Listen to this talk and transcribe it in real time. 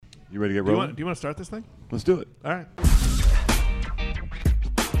You ready to get rolling? Do you want to start this thing? Let's do it. All right.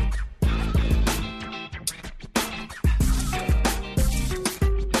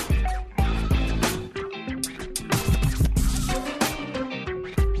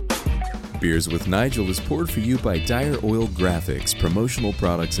 Beers with Nigel is poured for you by Dire Oil Graphics, promotional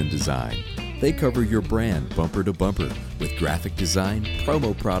products and design. They cover your brand bumper to bumper with graphic design,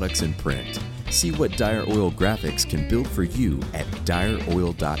 promo products, and print. See what Dire Oil Graphics can build for you at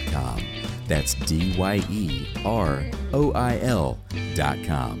direoil.com. That's DYEROIL.com.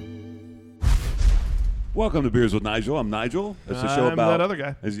 Welcome to Beers with Nigel. I'm Nigel. It's a show I'm about that other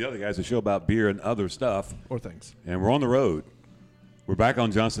guy. It's the other guy. It's a show about beer and other stuff. Or things. And we're on the road. We're back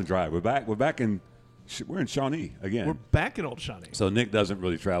on Johnston Drive. We're back in Shawnee again. We're back in Old Shawnee. So Nick doesn't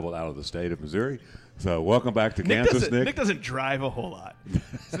really travel out of the state of Missouri. So welcome back to Kansas, Nick. Nick doesn't drive a whole lot.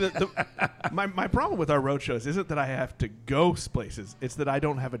 So my problem with our road shows isn't that I have to go places. It's that I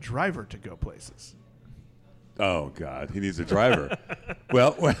don't have a driver to go places. Oh, God. He needs a driver.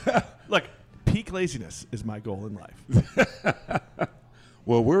 Well, Look, peak laziness is my goal in life.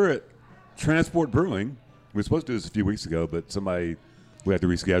 well, we're at Transport Brewing. We were supposed to do this a few weeks ago, but we had to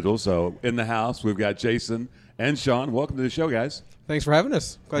reschedule. So in the house, we've got Jason and Sean. Welcome to the show, guys. Thanks for having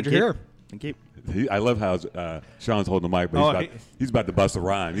us. Glad you're here. Thank you. I love how Sean's holding the mic, but he's about to bust a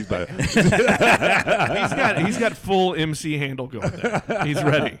rhyme. He's got full MC handle going there. He's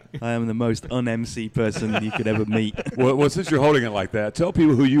ready. I am the most un-MC person you could ever meet. Well, since you're holding it like that, tell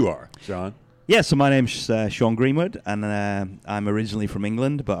people who you are, Sean. Yeah, so my name's Sean Greenwood, and I'm originally from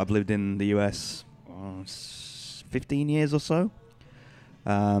England, but I've lived in the US 15 years or so.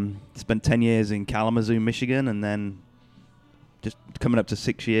 Spent 10 years in Kalamazoo, Michigan, and then just coming up to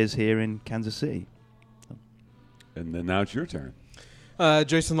 6 years here in Kansas City. And then now it's your turn.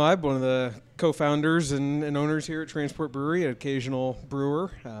 Jason Leib, one of the co-founders and owners here at Transport Brewery, an occasional brewer.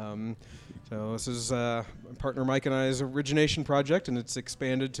 So this is partner Mike and I's origination project, and it's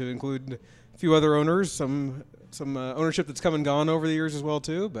expanded to include a few other owners, some ownership that's come and gone over the years as well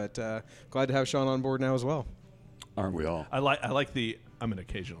too. But glad to have Sean on board now as well. Aren't we all? I like the I'm an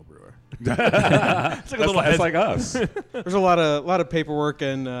occasional brewer. It's like us. There's a lot of paperwork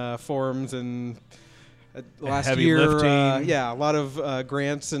and forms and last heavy year, lifting. a lot of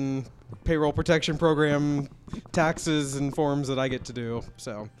grants and payroll protection program taxes and forms that I get to do.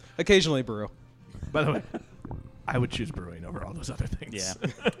 So occasionally brew. By the way, I would choose brewing over all those other things.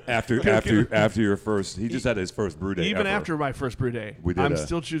 Yeah. after your first, he just had his first brew day. Even ever. after my first brew day, I'm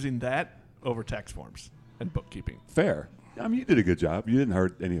still choosing that over tax forms and bookkeeping. Fair. I mean, you did a good job. You didn't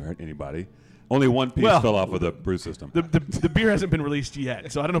hurt anybody. Only one piece fell off of the brew system. The beer hasn't been released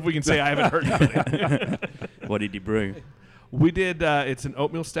yet, so I don't know if we can say I haven't hurt anybody. What did you brew? We did. It's an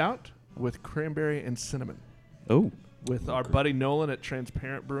oatmeal stout with cranberry and cinnamon. Oh. With our buddy Nolan at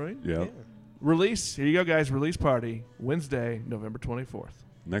Transparent Brewing. Yeah. Release. Here you go, guys. Release party Wednesday, November 24th.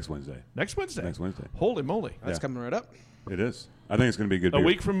 Next Wednesday. Next Wednesday. Holy moly. That's coming right up. It is. I think it's going to be a good beer. A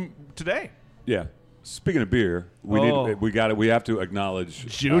week from today. Yeah. Speaking of beer, we have to acknowledge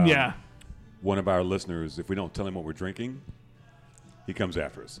Junior. One of our listeners. If we don't tell him what we're drinking, he comes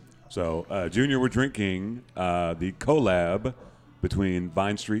after us. So, Junior, we're drinking the collab between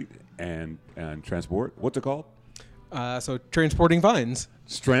Vine Street and Transport. What's it called? So Transporting Vines.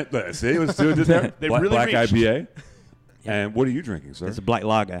 See, let's do it there. They Black really reached. IPA. And what are you drinking, sir? It's a black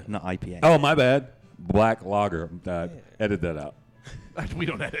lager, not IPA. Oh, my bad. Black lager. Edit that out. We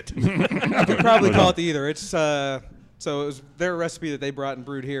don't edit. You could probably call it either. It's so it was their recipe that they brought and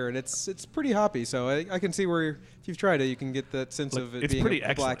brewed here, and it's pretty hoppy. So I can see where if you've tried it, you can get that sense of it it's being pretty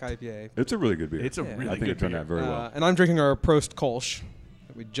a black excellent. IPA. It's a really good beer. It's a Yeah. really I think good it turned beer. out very well. And I'm drinking our Prost Kolsch.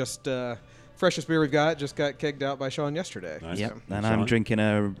 We just freshest beer we've got. Just got kegged out by Sean yesterday. Nice. Yep. So- And Sean? I'm drinking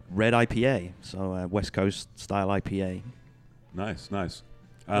a red IPA, so West Coast style IPA. Nice.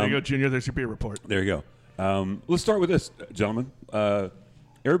 There you go, Junior. There's your beer report. There you go. Let's start with this, gentlemen.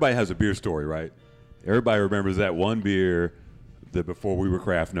 Everybody has a beer story, right? Everybody remembers that one beer that before we were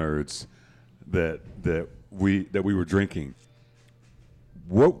craft nerds that we were drinking.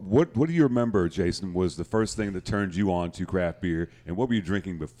 What do you remember, Jason, was the first thing that turned you on to craft beer, and what were you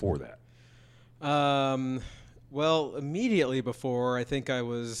drinking before that? Well, immediately before, I think I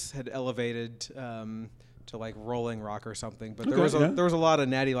had elevated to like Rolling Rock or something. But there was a lot of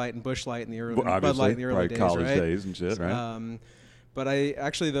Natty Light and Busch Light in the early Bud Light in the early days, college right? days and shit, right? But I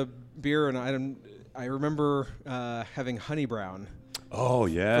actually the beer and I remember having Honey Brown Oh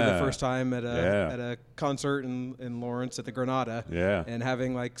yeah. for the first time at Yeah. a concert in Lawrence at the Granada. Yeah. And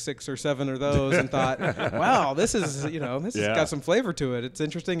having like 6 or 7 of those, and thought, wow, this is this has Yeah. got some flavor to it. It's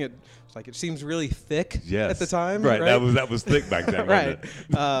interesting. It's like it seems really thick Yes. at the time. Right. That was thick back then. right.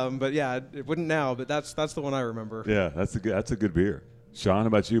 Wasn't it? But yeah, it wouldn't now. But that's the one I remember. Yeah. That's a good beer. Sean, how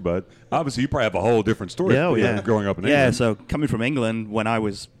about you, bud? Obviously, you probably have a whole different story. Growing up in England. Yeah, so coming from England when I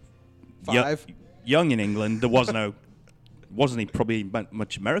was 5. young in England, there wasn't probably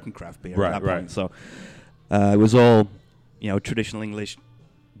much American craft beer Right, at that right. point. So it was all, traditional English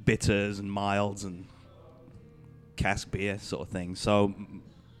bitters and milds and cask beer sort of thing. So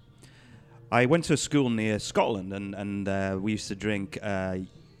I went to a school near Scotland, and we used to drink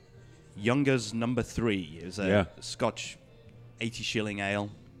Younger's Number 3. It was a Scotch 80 shilling ale,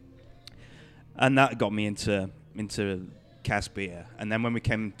 and that got me into cask beer. And then when we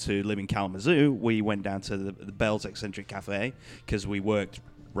came to live in Kalamazoo, we went down to the Bell's Eccentric Cafe because we worked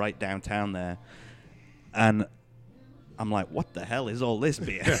right downtown there. And I'm like, what the hell is all this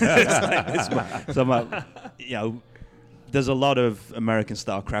beer? So I'm like, there's a lot of American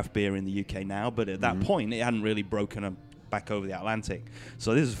style craft beer in the UK now, but at that point it hadn't really broken back over the Atlantic.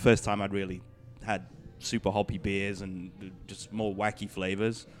 So this is the first time I'd really had super hoppy beers and just more wacky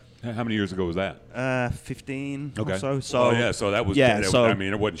flavors. How many years ago was that? 15 Okay. or so. So that was. Yeah, so I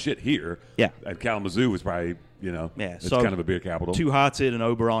mean, it wasn't shit here. Yeah. At Kalamazoo was probably it's so kind of a beer capital. Two Hearted and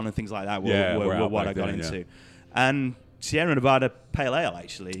Oberon and things like that were out what back I got then, into. yeah. And Sierra Nevada Pale Ale,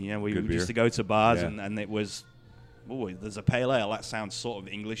 actually. We Good beer. used to go to bars Yeah. and it was, there's a Pale Ale. That sounds sort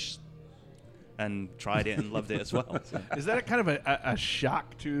of English. And tried it and loved it as well. So. Is that kind of a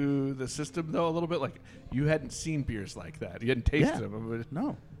shock to the system, though, a little bit? Like, you hadn't seen beers like that. You hadn't tasted them.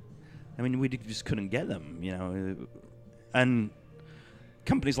 No. I mean, we just couldn't get them, And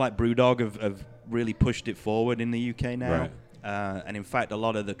companies like Brewdog have really pushed it forward in the UK now. Right. And in fact, a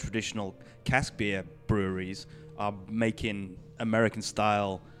lot of the traditional cask beer breweries are making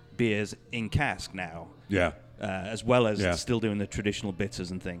American-style beers in cask now. Yeah. As well as still doing the traditional bitters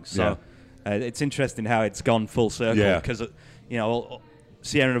and things. So it's interesting how it's gone full circle because,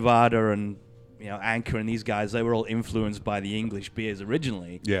 Sierra Nevada and Anchor and these guys, they were all influenced by the English beers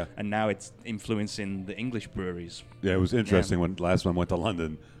originally. Yeah. And now it's influencing the English breweries. Yeah, it was interesting when last time I went to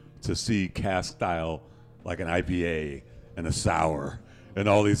London to see cask style, like an IPA and a sour and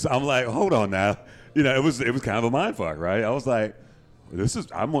all these. I'm like, hold on now. It was kind of a mind fuck, right? I was like,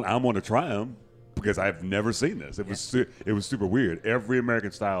 I'm going to try them because I've never seen this. It was super weird. Every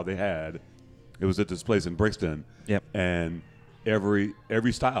American style they had, it was at this place in Brixton. Yep. And every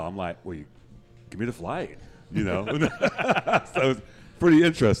style, I'm like, well, give me the flight, So it's pretty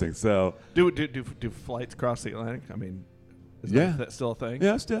interesting. So Do flights cross the Atlantic? I mean, is that still a thing?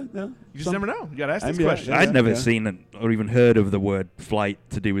 yeah, still yeah. You just never know. You got to ask this Yeah, question. yeah. I'd never seen or even heard of the word flight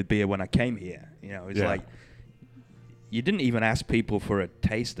to do with beer when I came here. It's like you didn't even ask people for a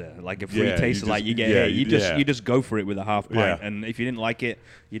taster, like a free taster, like you get. You just go for it with a half pint, and if you didn't like it,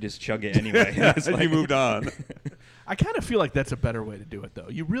 you just chug it anyway. And you moved on. I kind of feel like that's a better way to do it, though.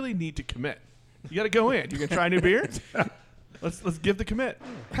 You really need to commit. You got to go in. You can try new beer. Let's give the commit.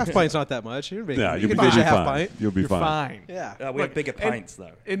 Half pint's not that much. You'll you be can finish a half fine. pint. You'll be You're fine. fine. Yeah. We have bigger pints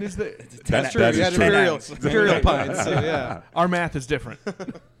though. And is the That's true. That You is had true. imperial pints. So yeah. our math is different?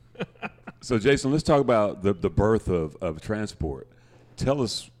 So, Jason, let's talk about the birth of transport. Tell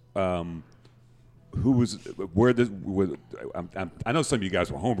us I know some of you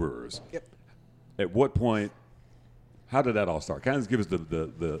guys were homebrewers. Yep. At what point, how did that all start? Kind of give us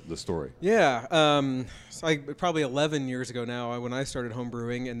the story. Yeah, so probably 11 years ago now when I started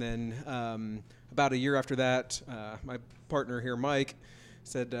homebrewing, and then about a year after that, my partner here, Mike,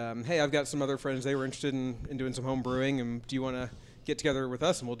 said, hey, I've got some other friends, they were interested in doing some homebrewing, and do you want to get together with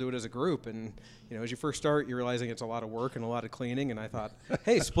us and we'll do it as a group? And as you first start, you're realizing it's a lot of work and a lot of cleaning, and I thought,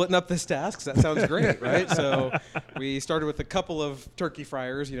 hey, splitting up this tasks, that sounds great, right? So we started with a couple of turkey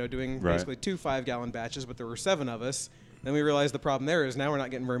fryers, doing basically 2 5-gallon batches, but there were 7 of us. Then we realized the problem there is now we're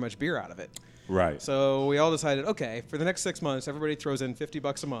not getting very much beer out of it. Right. So we all decided, okay, for the next 6 months, everybody throws in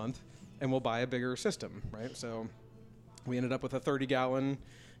 $50 a month, and we'll buy a bigger system, right? So we ended up with a 30-gallon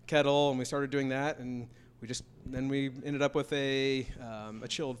kettle, and we started doing that, and then we ended up with a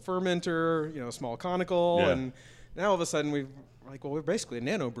chilled fermenter, a small conical, and now all of a sudden we're basically a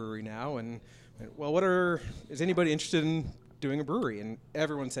nano brewery now, and is anybody interested in doing a brewery? And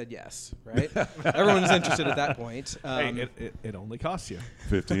everyone said yes, right? Everyone's interested at that point. Hey, it only costs you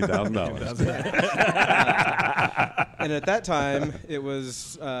 $15,000. And at that time, it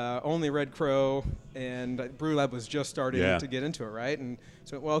was only Red Crow and Brew Lab was just starting to get into it, right? And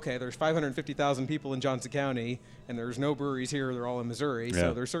so, well, okay, there's 550,000 people in Johnson County, and there's no breweries here. They're all in Missouri,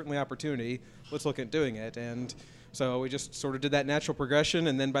 so there's certainly opportunity. Let's look at doing it. And so we just sort of did that natural progression,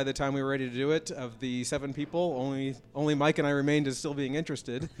 and then by the time we were ready to do it, of the 7 people, only Mike and I remained as still being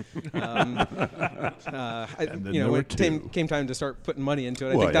interested. When it came time to start putting money into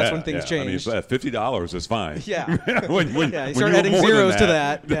it, I think that's when things changed. I mean, $50 is fine. Yeah. when you start adding zeros to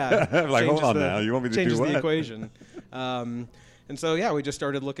that. Yeah. Like, hold on now. You want me to do what? Changes the equation. And so, we just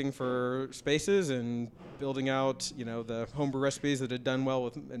started looking for spaces and building out, the homebrew recipes that had done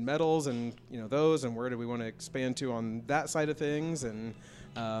well in metals and, those, and where do we want to expand to on that side of things. And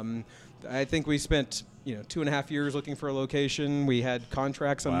I think we spent, 2.5 years looking for a location. We had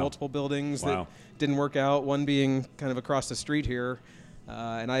contracts on multiple buildings that didn't work out, one being kind of across the street here.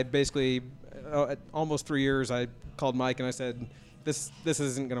 And I basically, at almost 3 years, I called Mike and I said, this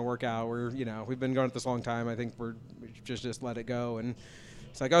isn't going to work out. We've been going at this a long time. I think we just let it go. And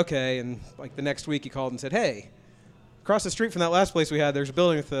it's like, okay. And like the next week he called and said, hey, across the street from that last place we had, there's a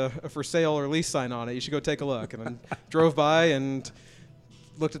building with a for sale or lease sign on it. You should go take a look. And then drove by and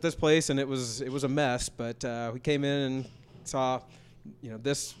looked at this place, and it was a mess. But we came in and saw,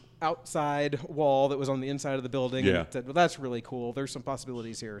 this outside wall that was on the inside of the building. And said, well, that's really cool. There's some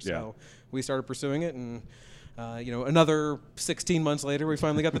possibilities here. So we started pursuing it, and another 16 months later, we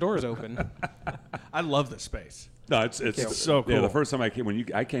finally got the doors open. I love this space. No, it's so cool. Yeah, the first time I came,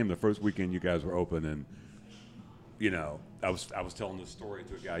 I came the first weekend you guys were open, and I was telling this story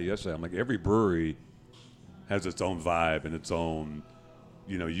to a guy yesterday. I'm like, every brewery has its own vibe and its own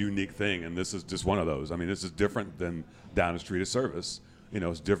unique thing, and this is just one of those. I mean, this is different than down the street at Service.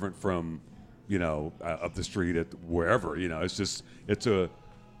 It's different from up the street at wherever. It's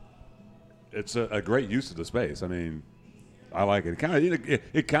a great use of the space. I mean, I like it.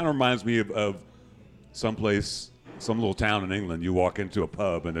 It kind of reminds me of some little town in England. You walk into a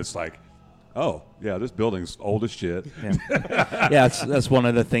pub and it's like, oh yeah, this building's old as shit. Yeah, that's one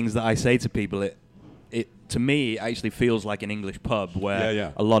of the things that I say to people. It to me actually feels like an English pub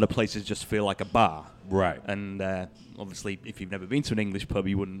where a lot of places just feel like a bar. Right. And obviously, if you've never been to an English pub,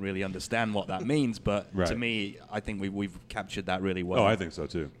 you wouldn't really understand what that means. But to me, I think we've captured that really well. Oh, I think so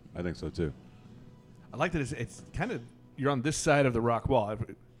too. I like that it's kind of, you're on this side of the rock wall.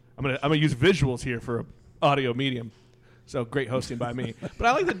 I'm gonna use visuals here for an audio medium, so great hosting by me. But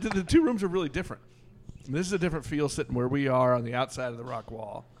I like that the two rooms are really different. I mean, this is a different feel sitting where we are on the outside of the rock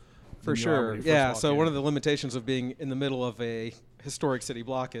wall. For sure, yeah. So one of the limitations of being in the middle of a historic city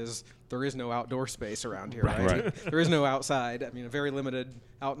block is there is no outdoor space around here, right? There is no outside. I mean, a very limited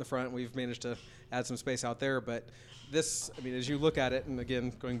out in the front. We've managed to add some space out there, but this, I mean, as you look at it, and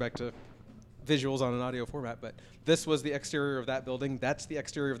again, going back to visuals on an audio format, but this was the exterior of that building. That's the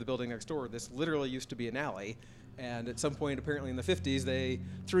exterior of the building next door. This literally used to be an alley. And at some point, apparently in the 50s, they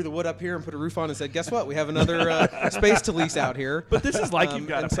threw the wood up here and put a roof on and said, guess what? We have another space to lease out here. But this is like you've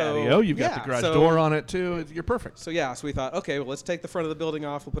got a patio. You've got the garage door on it, too. You're perfect. So we thought, okay, well, let's take the front of the building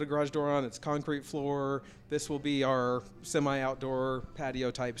off. We'll put a garage door on. It's concrete floor. This will be our semi-outdoor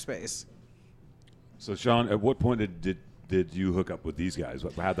patio-type space. So, Sean, at what point did you hook up with these guys?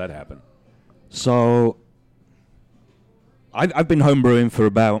 How'd that happen? So I've been homebrewing for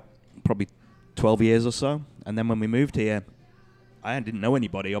about probably 12 years or so. And then when we moved here, I didn't know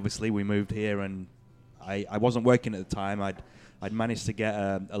anybody. Obviously, we moved here, and I wasn't working at the time. I'd managed to get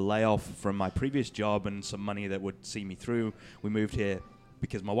a layoff from my previous job and some money that would see me through. We moved here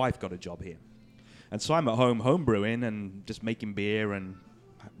because my wife got a job here. And so I'm at home brewing and just making beer and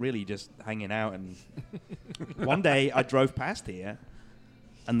really just hanging out. And one day I drove past here,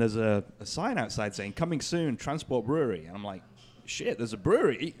 and there's a sign outside saying, coming soon, Transport Brewery. And I'm like, shit, there's a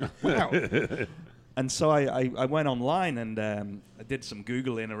brewery? Wow. And so I went online and I did some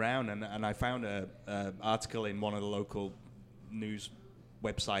Googling around, and I found an article in one of the local news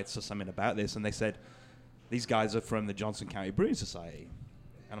websites or something about this, and they said, these guys are from the Johnson County Brewing Society.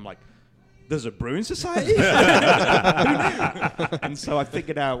 And I'm like, there's a brewing society? And so I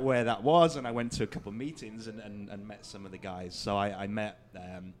figured out where that was, and I went to a couple of meetings and met some of the guys. So I met,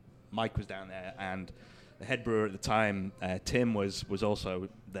 Mike was down there, and the head brewer at the time, Tim, was also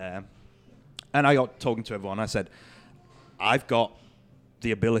there. And I got talking to everyone. I said, I've got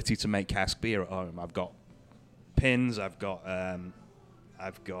the ability to make cask beer at home. I've got pins. I've got a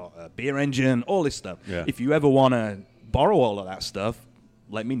beer engine, all this stuff. Yeah. If you ever want to borrow all of that stuff,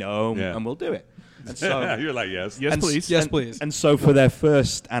 let me know, and we'll do it. And so you're like, yes, please, yes, please. And so for their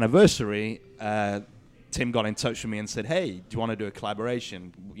first anniversary, Tim got in touch with me and said, hey, do you want to do a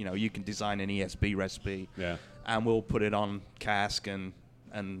collaboration? You can design an ESB recipe, and we'll put it on cask and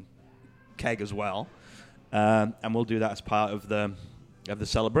keg as well, and we'll do that as part of the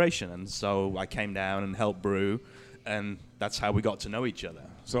celebration. And so I came down and helped brew, and that's how we got to know each other.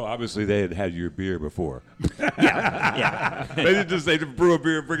 So obviously they had your beer before. Yeah. They didn't just say to brew a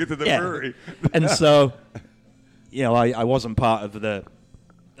beer and bring it to the brewery. And so, I wasn't part of the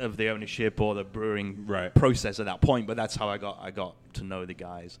ownership or the brewing process at that point, but that's how I got to know the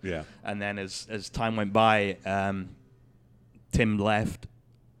guys. Yeah. And then as time went by, Tim left,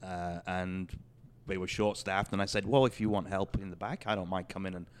 and we were short-staffed, and I said, well, if you want help in the back, I don't mind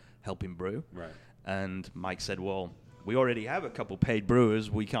coming and helping brew. Right. And Mike said, well, we already have a couple paid brewers.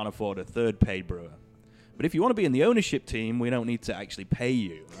 We can't afford a third paid brewer. But if you want to be in the ownership team, we don't need to actually pay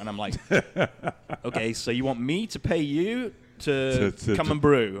you. And I'm like, okay, so you want me to pay you to come and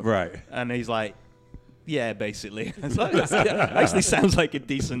brew? Right. And he's like, yeah, basically. So it actually sounds like a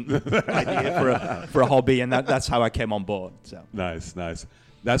decent idea for a hobby, and that's how I came on board. So Nice.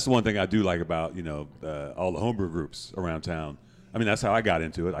 That's the one thing I do like about all the homebrew groups around town. I mean, that's how I got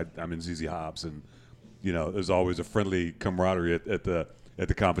into it. I'm in ZZ Hops, and there's always a friendly camaraderie at the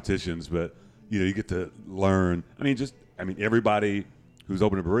competitions. But you get to learn. Everybody who's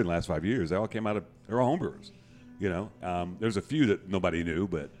opened a brewery in the last 5 years, they're all homebrewers. There's a few that nobody knew,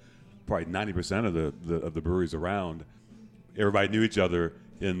 but probably 90% of the breweries around, everybody knew each other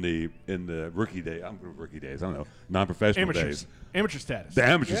in the rookie days. Rookie days. I don't know, non-professional days. Amateur status. The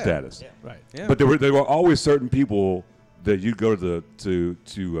amateur status. Yeah. Right. Yeah. But there were always certain people that you'd go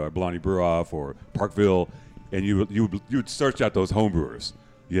to Blarney Brew Off or Parkville, and you would search out those homebrewers.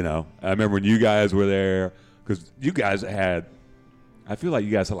 I remember when you guys were there, because you guys I feel like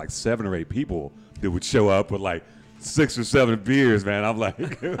you guys had like 7 or 8 people that would show up with like 6 or 7 beers, man. I'm like,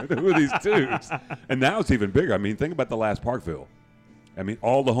 who are these dudes? And now it's even bigger. Think about the last Parkville.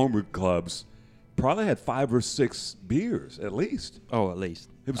 All the homebrew clubs probably had 5 or 6 beers at least. Oh, at least.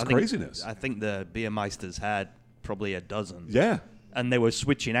 It was craziness. I think the Beermeisters had probably a dozen. Yeah. And they were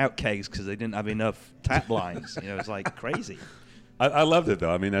switching out kegs because they didn't have enough tap lines. It was like crazy. I loved it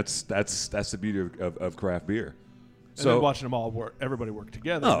though. That's the beauty of craft beer. And then watching them all everybody work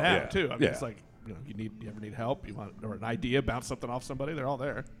together now too. It's like you ever need help, you want or an idea, bounce something off somebody, they're all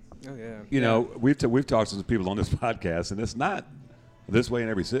there. Oh yeah. We've talked to some people on this podcast, and it's not this way in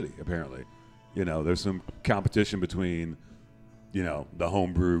every city. Apparently, there's some competition between, the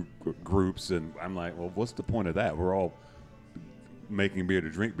homebrew groups, and I'm like, well, what's the point of that? We're all making beer to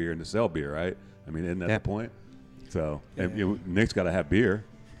drink beer and to sell beer, right? Isn't that the point? So, and, Nick's got to have beer.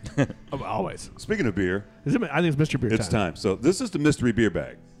 Always. Speaking of beer, I think it's Mr. Beer it's time. So this is the mystery beer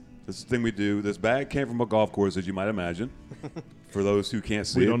bag. This is the thing we do. This bag came from a golf course, as you might imagine. For those who can't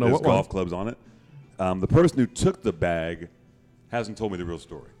see don't know there's what golf clubs on it. The person who took the bag hasn't told me the real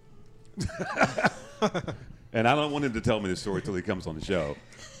story. And I don't want him to tell me the story till he comes on the show.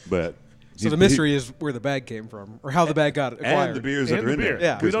 But So the mystery is where the bag came from, or how the bag got acquired. and the beers that And are the in beer. there.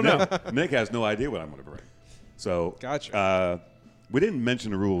 Yeah. 'Cause We don't know. Nick has no idea what I'm going to bring. So Gotcha. We didn't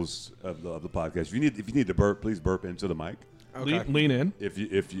mention the rules of the podcast. If you need to burp, please burp into the mic. Okay. Lean in.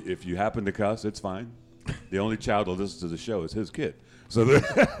 If you happen to cuss, it's fine. The only child who listens to the show is his kid. So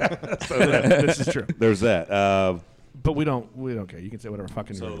This is true. there's that. But we don't care. You can say whatever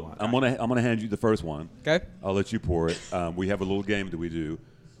fucking you really So want. I'm gonna hand you the first one. Okay. I'll let you pour it. We have a little game that we do,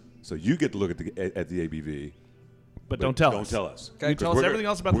 so you get to look at the ABV. but don't tell Don't us. tell us. Okay. Tell us everything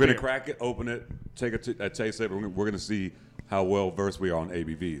else about We're the gonna beer. crack it, open it, take a taste of it. We're gonna see how well versed we are on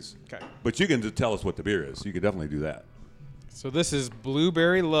ABVs. Okay. But you can just tell us what the beer is. You can definitely do that. So this is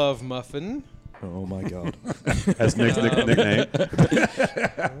Blueberry Love Muffin. Oh, my God. That's Nick's nickname.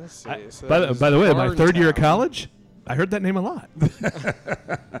 Let's see. So By that is the way, my third year of Barntown. college, I heard that name a lot.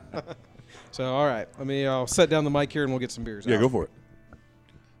 So all right, I'll set down the mic here and we'll get some beers. Yeah, out. go for it.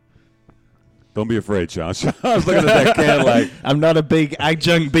 Don't be afraid, Sean. Sean's looking at that can like, I'm not a big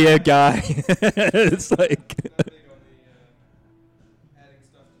adjunct beer guy. It's like...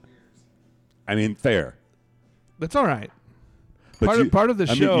 fair. That's all right. But Part of the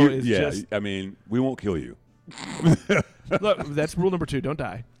show is just we won't kill you. look. That's rule number 2. Don't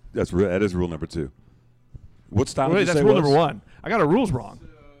die. That is rule number 2. What style did Wait, you that's say rule was? number 1. I got our rules wrong.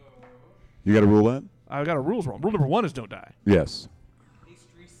 You got a rule that? I got our rules wrong. Rule number 1 is don't die. Yes.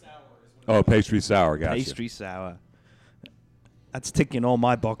 Oh, pastry sour. Gotcha. Pastry sour. That's ticking all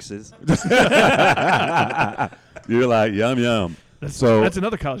my boxes. You're like, yum, yum. That's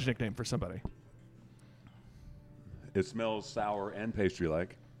another college nickname for somebody. It smells sour and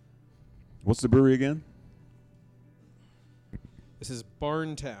pastry-like. What's the brewery again? This is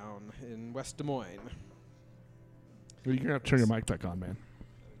Barntown in West Des Moines. You're gonna have to turn your mic back on, man.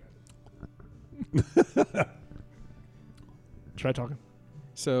 Try talking.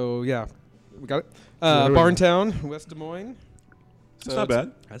 So yeah, we got it. Yeah, there we go. Barntown, West Des Moines. It's not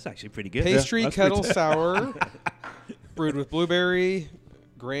bad. That's actually pretty good. Pastry that's kettle pretty sour, brewed with blueberry,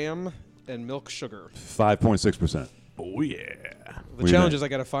 graham, and milk sugar. 5.6%. Oh yeah. The do you challenge think? is I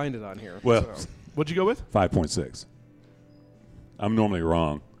got to find it on here. Well, so. What'd you go with? 5.6. I'm normally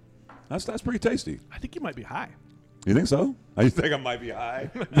wrong. That's pretty tasty. I think you might be high. You think so? I think I might be high.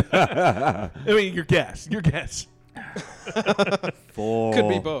 I mean, your guess. Your guess. Could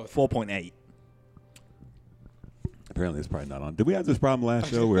be both. 4.8. Apparently, it's probably not on. Did we have this problem last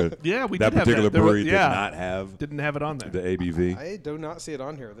show where Yeah, we that did have particular that. There was- brewery yeah. did not have Didn't have it on there. the ABV? I do not see it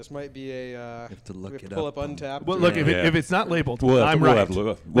on here. This might be a. have to look we have it to pull up up on- Untapped. Well, look, Yeah. if it's not labeled, We'll I'm we'll right. have to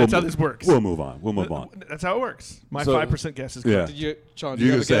look. That's how this works. We'll move on. We'll move on. That's how it works. My So- 5% guess is Yeah. correct. Did you, Sean? Do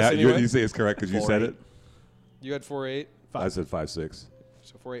You you, just have a say guess anyway? you say it's correct because you said 4.8. it. You had 4.8, I said 5.6.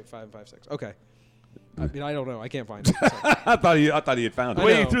 so 4.8, 5, 5, 6. Okay. I mean, I don't know. I can't find it. So. I thought he had found The it.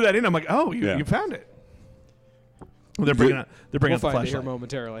 way I you know. threw that in, I'm like, oh, Yeah. you found it. Well, they're bringing out We'll the find it here flashlight.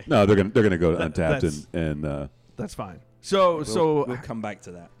 momentarily. No, they're gonna go to That- Untapped that's- and That's fine. So We'll come back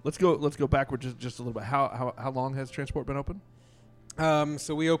to that. let's go backward just a little bit. How long has Transport been open?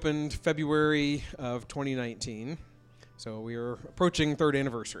 So we opened February of 2019. So we are approaching third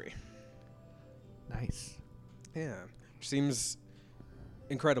anniversary. Nice. Yeah, which seems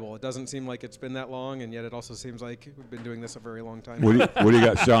incredible. It doesn't seem like it's been that long, and yet it also seems like we've been doing this a very long time. what do you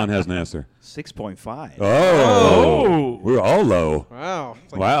got? Sean has an answer. 6.5. Oh, we're all low. Wow,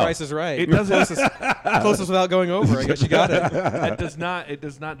 it's like Wow. the Price is Right. It doesn't. Closest without going over. I guess you got it. It does not. It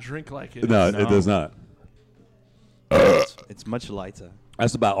does not drink like it. No, is. it does not. It's much lighter.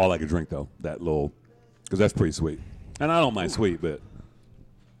 That's about all I could drink though. That little, because that's pretty sweet, and I don't mind sweet, but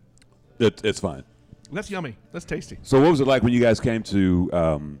it's fine. That's yummy. That's tasty. So what was it like when you guys came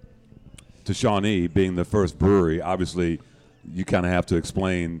to Shawnee, being the first brewery? Obviously, you kind of have to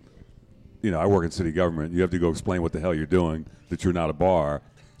explain. You know, I work in city government. You have to go explain what the hell you're doing, that you're not a bar,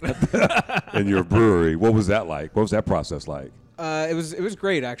 and you're a brewery. What was that like? What was that process like? It was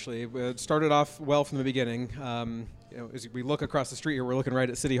great actually. It started off well from the beginning. As we look across the street here, we're looking right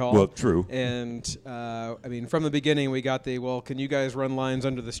at City Hall. Well, true. And I mean, from the beginning, we got can you guys run lines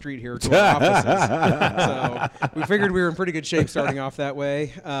under the street here to our offices? So we figured we were in pretty good shape starting off that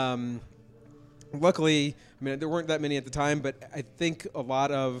way. Luckily, I mean, there weren't that many at the time, but I think a lot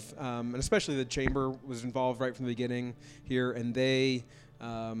of, and especially the chamber was involved right from the beginning here, and they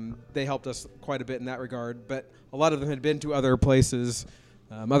helped us quite a bit in that regard. But a lot of them had been to other places,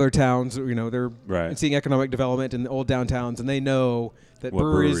 other towns. You know, they're Right. seeing economic development in the old downtowns, and they know that What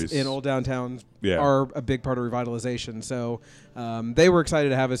breweries breweries- in old downtowns Yeah. are a big part of revitalization. So they were excited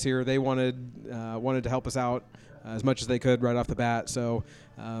to have us here. They wanted to help us out as much as they could right off the bat. So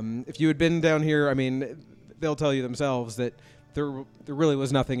if you had been down here, I mean, they'll tell you themselves that there really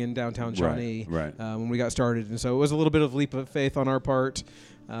was nothing in downtown Shawnee right. when we got started, and so it was a little bit of leap of faith on our part.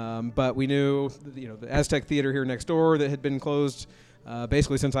 But we knew, the Aztec Theater here next door that had been closed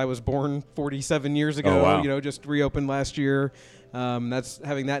basically since I was born 47 years ago. Oh, wow. Just reopened last year. That's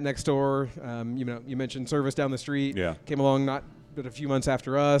having that next door. You mentioned Service down the street. Yeah. Came along not but a few months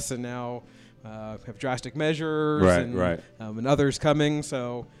after us, and now have Drastic Measures Right. and others coming.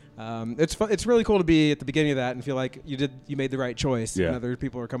 So it's fun. It's really cool to be at the beginning of that and feel like you made the right choice. Yeah. And other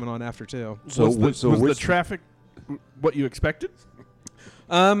people are coming on after too. So was the which- traffic what you expected?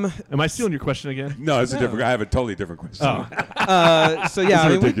 Um, Am I stealing your question again? No, it's a different. I have a totally different question. Oh. so yeah, It's I a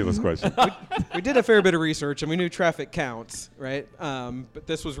mean, ridiculous question. we did a fair bit of research and we knew traffic counts, right? But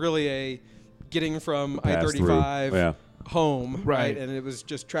this was really a getting from Pass through. I-35 Yeah. home, Right. And it was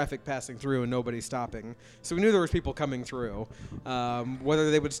just traffic passing through and nobody stopping. So we knew there was people coming through.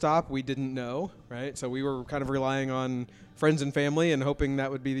 Whether they would stop, we didn't know, right? So we were kind of relying on friends and family and hoping that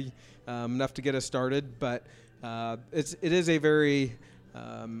would be enough to get us started. But it is a very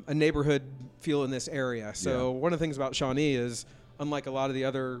a neighborhood feel in this area. So one of the things about Shawnee is, unlike a lot of the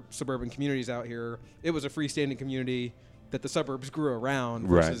other suburban communities out here, it was a freestanding community that the suburbs grew around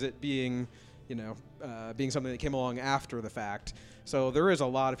versus it being, being something that came along after the fact. So there is a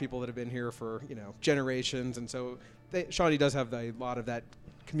lot of people that have been here for, generations. And so Shawnee does have a lot of that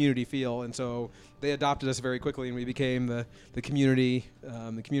community feel. And so they adopted us very quickly and we became the community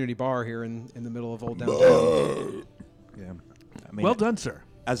bar here in the middle of Old Downtown. Yeah. I mean, Well done, sir.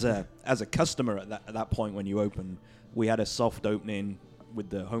 as a customer at that point when you open, we had a soft opening with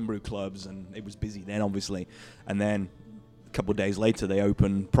the homebrew clubs, and it was busy then, obviously. And then a couple of days later, they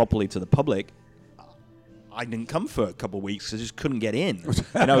opened properly to the public. I didn't come for a couple of weeks because I just couldn't get in. It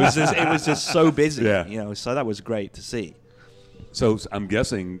was just so busy. Yeah. So that was great to see. So I'm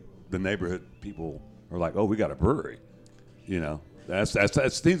guessing the neighborhood people are like, "Oh, we got a brewery," That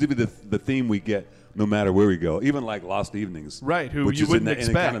seems to be the theme we get no matter where we go. Even like Lost Evenings, Right, who which you is wouldn't in kind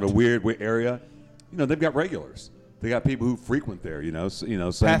expect. of a weird area. They've got regulars. They got people who frequent there.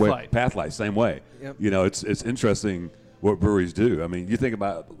 Same way. Pathlight, same way. Yep. It's interesting what breweries do. I mean, you think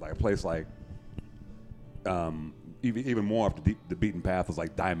about like a place like, even more off the beaten path is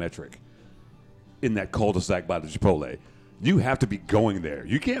like Diametric, in that cul-de-sac by the Chipotle. You have to be going there.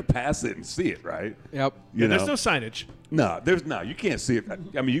 You can't pass it and see it, right? Yep. You know? There's no signage. No, you can't see it.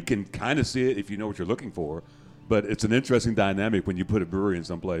 I mean, you can kind of see it if you know what you're looking for, but it's an interesting dynamic when you put a brewery in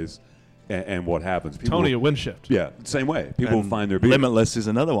some place and what happens. People Tony, a wind shift. Yeah, same way. People will And find their beer. Limitless is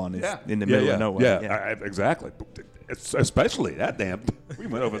another one. It's in the middle of nowhere. Yeah, exactly. Especially that damn. We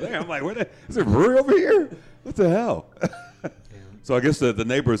went over there. I'm like, is there a brewery over here? What the hell? So I guess the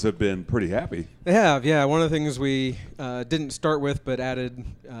neighbors have been pretty happy. They have, yeah. One of the things we didn't start with but added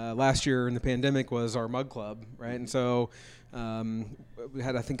last year in the pandemic was our mug club, right? And so we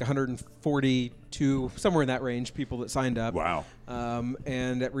had, I think, 142, somewhere in that range, people that signed up. Wow.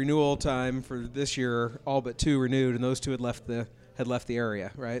 And at renewal time for this year, all but 2 renewed, and those 2 had left the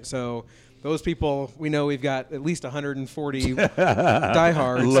area, right? So those people, we know we've got at least 140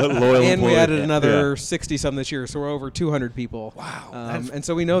 diehards, Loyal and we employee. added another Yeah. 60-some this year, so we're over 200 people. Wow, And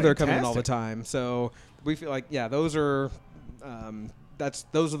so we know they're coming in all the fantastic. time. So we feel like, those are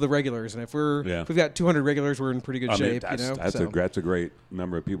those are the regulars, and if we've got 200 regulars, we're in pretty good shape. That's a great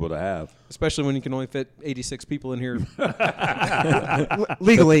number of people to have. Especially when you can only fit 86 people in here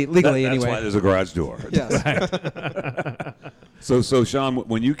legally That's anyway. why there's a garage door. Yes. So Sean,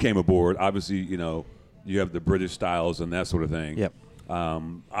 when you came aboard, obviously, you have the British styles and that sort of thing. Yep.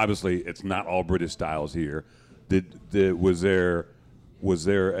 Obviously, it's not all British styles here. Was there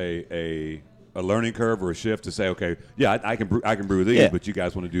a learning curve or a shift to say, okay, I can brew these, but you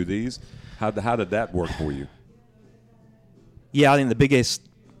guys want to do these? How did that work for you? Yeah, I think the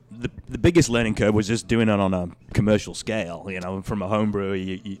biggest learning curve was just doing it on a commercial scale. From a home brewer,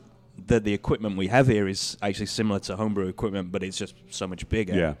 the equipment we have here is actually similar to homebrew equipment, but it's just so much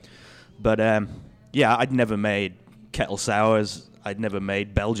bigger. Yeah. But I'd never made kettle sours. I'd never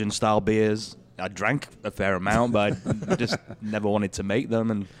made Belgian style beers. I drank a fair amount, but I just never wanted to make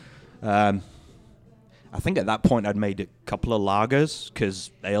them. And I think at that point I'd made a couple of lagers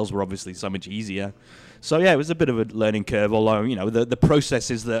because ales were obviously so much easier. So yeah, it was a bit of a learning curve. Although the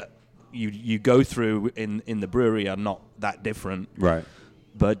processes that you go through in the brewery are not that different. Right.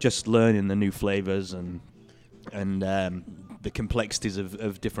 But just learning the new flavors and the complexities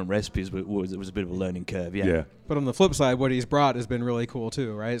of different recipes was a bit of a learning curve. Yeah. But on the flip side, what he's brought has been really cool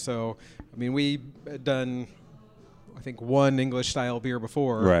too, right? So, I mean, we had done, I think, 1 English style beer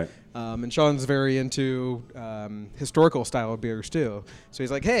before. Right. And Sean's very into historical style beers too. So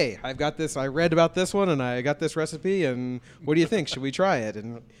he's like, hey, I've got this, I read about this one and I got this recipe, and what do you think? Should we try it?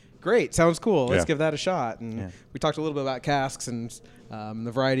 And great, sounds cool. Let's give that a shot. And we talked a little bit about casks and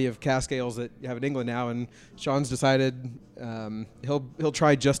the variety of cask ales that you have in England now. And Sean's decided he'll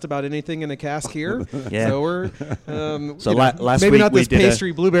try just about anything in a cask here. Yeah. So we're last maybe week not we this did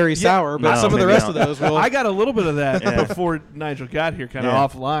pastry blueberry sour, but No, some of the maybe rest not. of those will. I got a little bit of that before Nigel got here, kind of Yeah.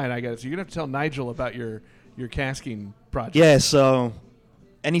 offline, I guess. You're going to have to tell Nigel about your casking project. Yeah, so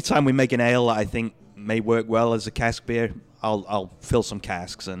anytime we make an ale that I think may work well as a cask beer, I'll fill some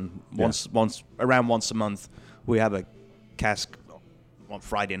casks, and once a month we have a cask on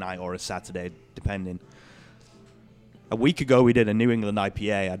Friday night or a Saturday, depending. A week ago we did a New England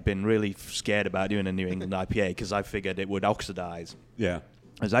IPA. I'd been really scared about doing a New England IPA because I figured it would oxidize. Yeah.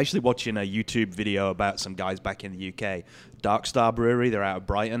 I was actually watching a YouTube video about some guys back in the UK, Dark Star Brewery. They're out of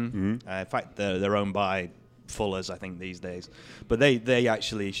Brighton. In fact, they're owned by Fuller's, I think, these days. But they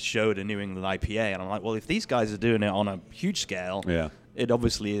actually showed a New England IPA, and I'm like, well, if these guys are doing it on a huge scale, it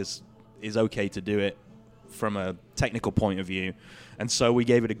obviously is okay to do it from a technical point of view. And so we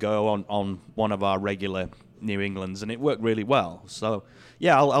gave it a go on one of our regular New Englands, and it worked really well. So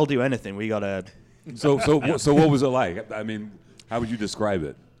yeah, I'll do anything. We got a So what was it like? I mean, how would you describe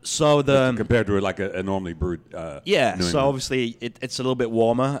it? so the Compared to like a normally brewed. Yeah, New so England. obviously it's a little bit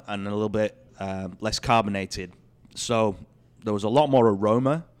warmer and a little bit less carbonated. So there was a lot more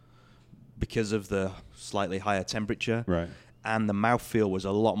aroma because of the slightly higher temperature. Right. And the mouthfeel was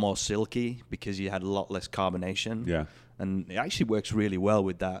a lot more silky because you had a lot less carbonation. Yeah. And it actually works really well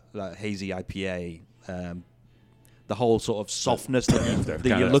with that hazy IPA. The whole sort of softness that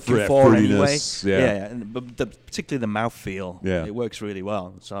you're looking that for anyway. fruitiness, yeah. And particularly the mouthfeel. Yeah. It works really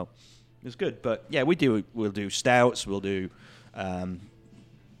well. So it's good. But yeah, we'll do stouts. We'll do. I'm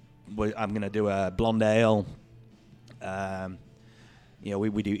going to do a blonde ale. We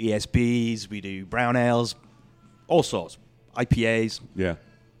do ESBs. We do brown ales. All sorts. IPAs, Yeah.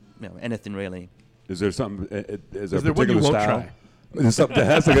 anything really. Is there something? Is there a there one you particular won't style? try?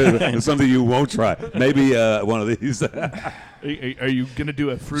 There's something you won't try. Maybe one of these. Are you going to do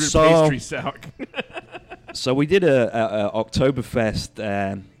a fruited So- pastry sour? So we did a Oktoberfest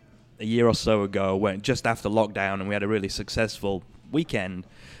a year or so ago, just after lockdown, and we had a really successful weekend.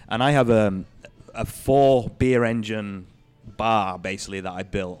 And I have a 4 beer engine bar basically that I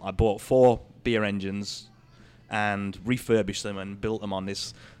built. I bought 4 beer engines and refurbished them and built them on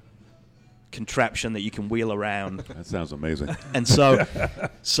this contraption that you can wheel around. That sounds amazing. And so I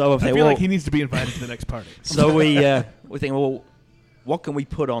I think, feel like he needs to be invited to the next party. so we think, well, what can we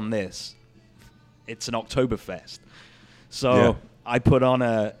put on this? It's an Oktoberfest. So Yeah. I put on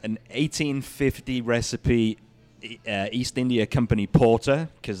an 1850 recipe East India Company porter,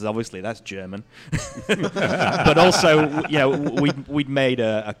 because obviously that's German. But also, we'd made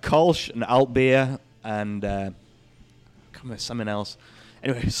a Kolsch, an alt beer, and something else.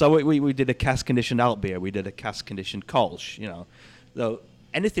 Anyway, so we did a cask conditioned alt beer. We did a cask conditioned Kolsch. So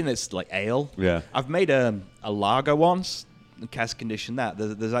anything that's like ale. Yeah. I've made a lager once, cask conditioned that.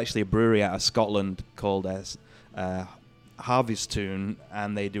 There's actually a brewery out of Scotland called Harvesttoon,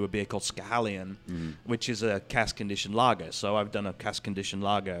 and they do a beer called Skahalion, which is a cask conditioned lager. So I've done a cask conditioned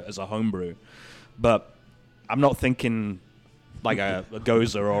lager as a homebrew, but I'm not thinking like a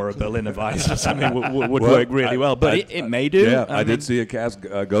Goza or a Berliner Weiss or something would Well, work really well. But it may do. Yeah, I did see a cask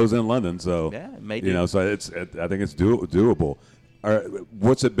goes in London, so Yeah, it may do. So I think it's doable. All right,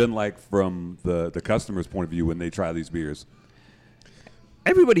 what's it been like from the customer's point of view when they try these beers?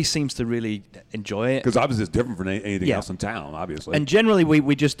 Everybody seems to really enjoy it. Because obviously it's different from anything Yeah. else in town, obviously. And generally,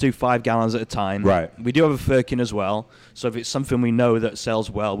 we just do 5 gallons at a time. Right. We do have a firkin as well. So if it's something we know that sells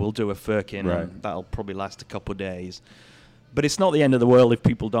well, we'll do a firkin. Right. And that'll probably last a couple of days. But it's not the end of the world if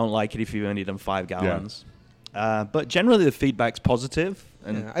people don't like it if you've only done 5 gallons. But generally, the feedback's positive.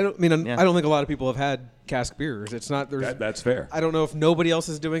 And Yeah, I don't think a lot of people have had cask beers. It's not. that's fair. I don't know if nobody else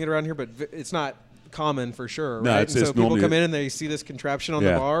is doing it around here, but it's not common for sure. No, right? it's And so people normally come in and they see this contraption on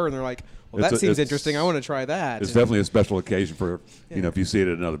Yeah. the bar, and they're like, "Well, It's that seems it's- interesting. I want to try that." It's And definitely a special occasion for if you see it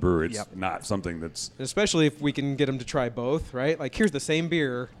at another brewery, it's Yep. not something that's especially if we can get them to try both, right? Like, here's the same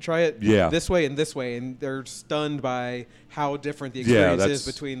beer, try it Yeah. this way, and they're stunned by how different the Yeah, experience that's-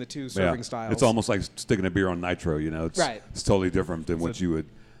 is between the two serving styles. It's almost like sticking a beer on nitro. It's Right. It's totally different than what you would.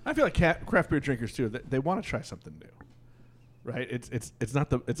 I feel like craft beer drinkers too. They want to try something new, right? It's not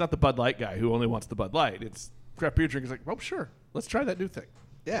the Bud Light guy who only wants the Bud Light. It's craft beer drinkers like, oh sure, let's try that new thing.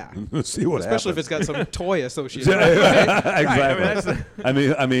 yeah, See what especially if happens. it's got some toy associated. with it, right?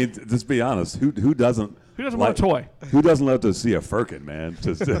 Exactly. I mean, just be honest. Who doesn't? Who doesn't want a toy? Who doesn't love to see a firkin, man?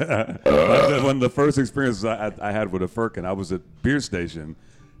 Just one of the first experiences I had with a firkin, I was at beer station,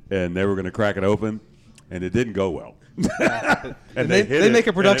 and they were going to crack it open, and it didn't go well. and they hit it, make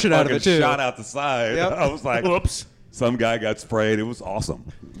a production and out of it, fucking too. Shot out the side. Yep. I was like, Whoops. Some guy got sprayed. It was awesome.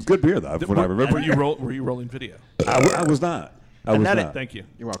 It was good beer though. When I remember, Were you rolling video? I was not. I was And that not. Thank you.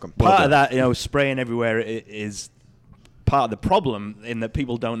 You're welcome. part of that, spraying everywhere is part of the problem in that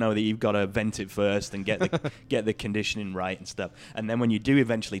people don't know that you've got to vent it first and get the conditioning right and stuff. And then when you do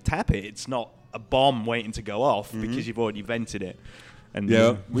eventually tap it, it's not a bomb waiting to go off because you've already vented it. And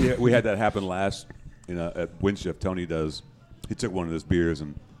Yeah, we had that happen last, at Windshift. Tony he took one of those beers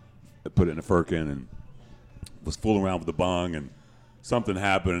and put it in a firkin and was fooling around with the bung, and something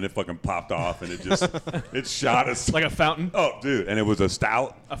happened and it fucking popped off and it shot us. Like a fountain, Oh, dude, and it was a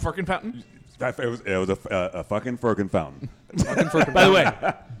stout. a firkin fountain. It was a fucking firkin fountain. By the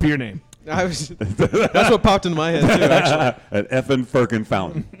way, beer name. That's what popped into my head too. Actually, An effing firkin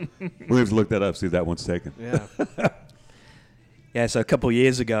fountain. We have to look that up, see if that one's taken. yeah. Yeah, so a couple of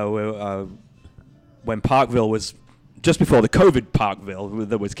years ago, when Parkville was just before the COVID Parkville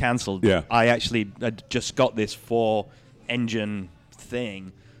that was cancelled, Yeah. I actually had just got this 4-engine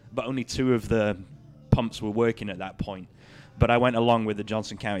thing, but only 2 of the pumps were working at that point. But I went along with the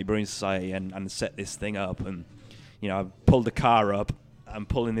Johnson County Brewing Society and set this thing up, and I pulled the car up. I'm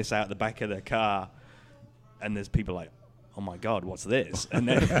pulling this out the back of the car, and there's people like, "Oh my God, what's this?" And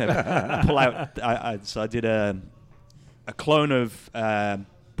then I pull out. So I did a clone of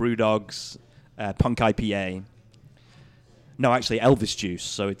BrewDog's Punk IPA. No, actually Elvis Juice.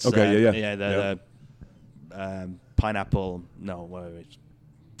 So it's Okay, the pineapple. No, it's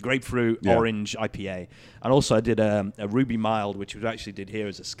grapefruit orange IPA, and also I did a Ruby Mild, which we actually did here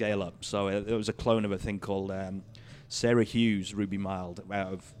as a scale up. So it was a clone of a thing called Sarah Hughes Ruby Mild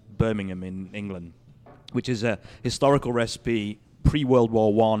out of Birmingham in England, which is a historical recipe, pre-World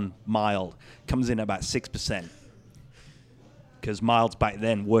War I mild. Comes in at about 6%, because milds back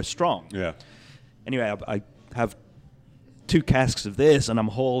then were strong. Yeah. Anyway, I have 2 casks of this, and I'm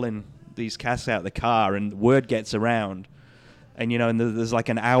hauling these casks out of the car, and word gets around. And, and there's like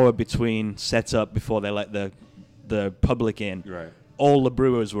an hour between setup before they let the public in. Right. All the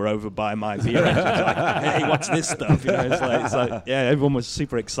brewers were over by my beer engine. Like, hey, what's this stuff? It's like, yeah, everyone was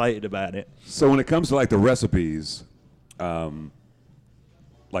super excited about it. So when it comes to like the recipes,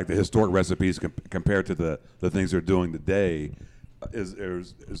 like the historic recipes compared to the things they're doing today, is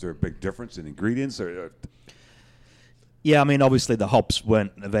there a big difference in ingredients? Yeah, I mean, obviously the hops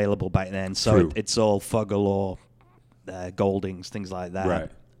weren't available back then, so True. it's all Fuggle or Goldings, things like that. Right.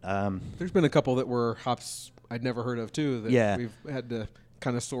 There's been a couple that were hops I'd never heard of too. That Yeah. we've had to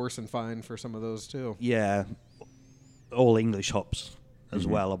kind of source and find for some of those too. Yeah, all English hops as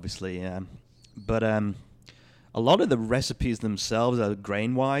well, obviously. Yeah, but a lot of the recipes themselves,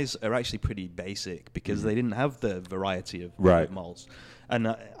 grain-wise, are actually pretty basic because they didn't have the variety of malts.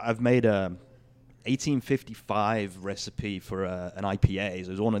 And I've made a 1855 recipe for an IPA. So it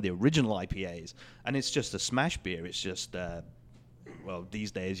was one of the original IPAs, and it's just a smash beer. It's just well,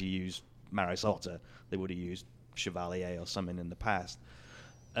 these days you use Maris Otter. They would have used Chevalier or something in the past.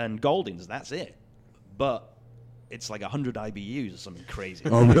 And Goldings, that's it. But it's like 100 IBUs or something crazy.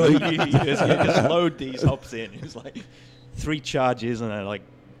 Oh, really? you just load these hops in. It's like 3 charges and a like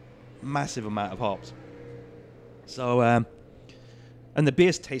massive amount of hops. So, and the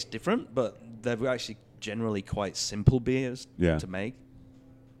beers taste different, but they're actually generally quite simple beers to make.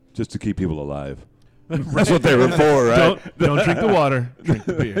 Just to keep people alive. That's what they were for, right? Don't drink the water. Drink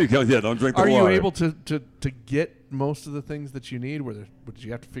the beer. Yeah, don't drink the Are water. you able to get most of the things that you need? Did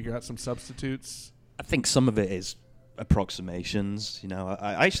you have to figure out some substitutes? I think some of it is approximations.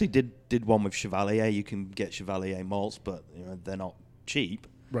 I actually did one with Chevalier. You can get Chevalier malts, but they're not cheap.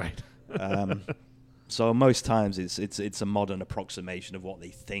 Right. So most times it's a modern approximation of what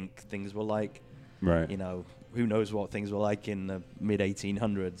they think things were like. Right. Who knows what things were like in the mid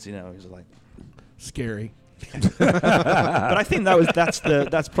 1800s? It's like scary. But I think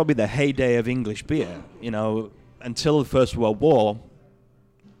that's probably the heyday of English beer. Until the First World War,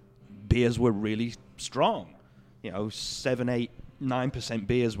 beers were really strong. 7, 8, 9%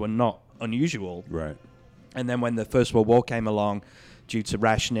 beers were not unusual. Right. And then when the First World War came along, due to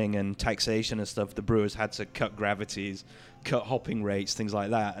rationing and taxation and stuff, the brewers had to cut gravities, cut hopping rates, things like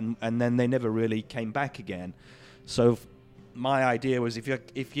that, and then they never really came back again. So my idea was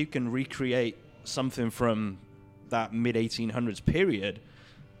if you can recreate something from that mid 1800s period,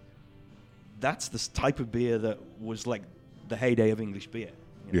 that's the type of beer that was like the heyday of English beer.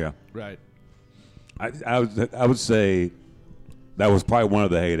 Yeah. Right. I would say that was probably one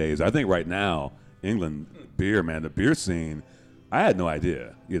of the heydays. I think right now, England beer, man, the beer scene, I had no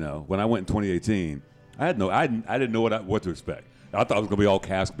idea. When I went in 2018, I didn't know what to expect. I thought it was going to be all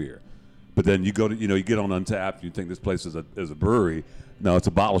cask beer. But then you go to, you get on Untappd, you think this place is a brewery. No, it's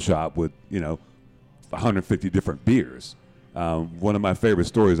a bottle shop with, 150 different beers. One of my favorite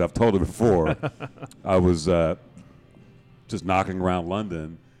stories, I've told it before, I was just knocking around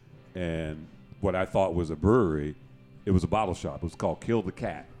London, and what I thought was a brewery, it was a bottle shop. It was called Kill the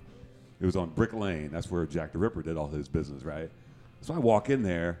Cat. It was on Brick Lane. That's where Jack the Ripper did all his business, right? So I walk in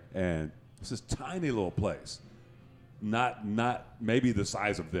there, and it's this tiny little place. Not maybe the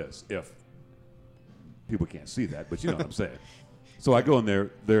size of this, if people can't see that, but you know what I'm saying. So I go in there,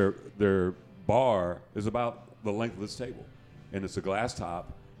 their bar is about the length of this table, and it's a glass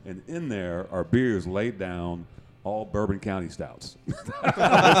top, and in there are beers laid down, all Bourbon County stouts.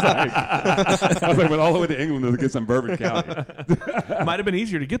 I was like, went all the way to England to get some Bourbon County. Might have been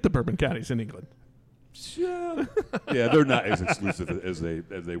easier to get the bourbon counties in England. Yeah, they're not as exclusive as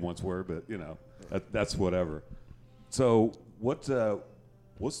they once were, but that's whatever. So what's the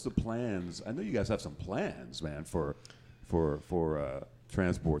plans? I know you guys have some plans, man, for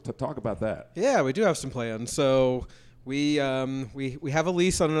transport. Talk about that. Yeah, we do have some plans. So we have a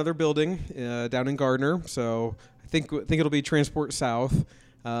lease on another building down in Gardner. So I think it'll be Transport South.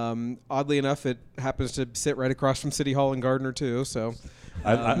 Oddly enough, it happens to sit right across from City Hall in Gardner too. So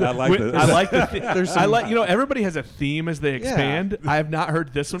I like the. I like the. Everybody has a theme as they expand. I have not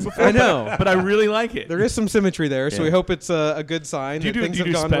heard this one before. I know, but I really like it. There is some symmetry there, so we hope it's a good sign. Do you that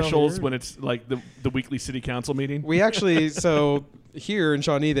do gone specials well when it's like the weekly city council meeting? We actually here in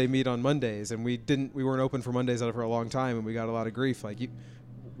Shawnee they meet on Mondays, and we weren't open for Mondays for a long time, and we got a lot of grief. Like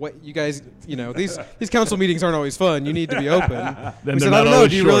you guys, these council meetings aren't always fun. You need to be open. We said, I don't know.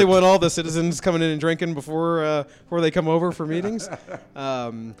 Do you really want all the citizens coming in and drinking before they come over for meetings?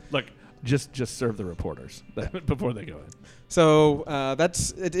 Look, just serve the reporters before they go in. So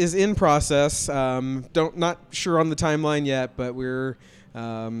it is in process. Not sure on the timeline yet, but we're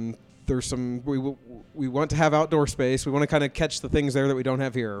there's some we want to have outdoor space. We want to kind of catch the things there that we don't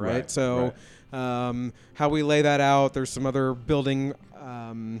have here, right? Right, So how we lay that out, there's some other building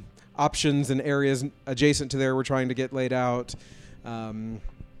options and areas adjacent to there we're trying to get laid out.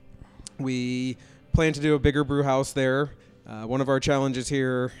 We plan to do a bigger brew house there. One of our challenges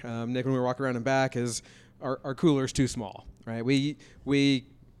here, Nick, when we walk around and back, is our cooler's too small, right? We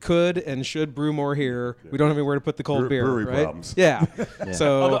could and should brew more here. We don't have anywhere to put the cold beer, brewery right? problems. Yeah.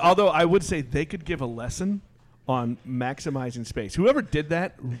 So Although I would say they could give a lesson on maximizing space. Whoever did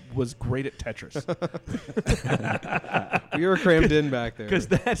that was great at Tetris. we were crammed in back there. Because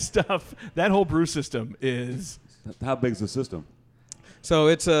that stuff, that whole brew system is... How big's the system? So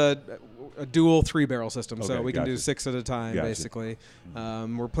it's a dual 3-barrel system, so Okay, we can do gotcha. 6 at a time, Gotcha. basically.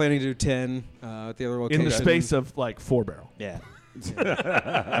 We're planning to do 10 at the other location. in the space of like 4-barrel. Yeah.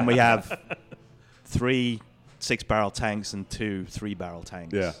 And we have 3 6-barrel tanks and 2 3-barrel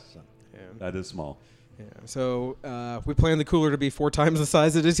tanks. Yeah. So. That is small. Yeah. So we plan the cooler to be 4 times the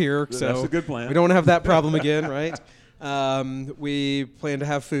size it is here. So That's a good plan. we don't want to have that problem again, right? We plan to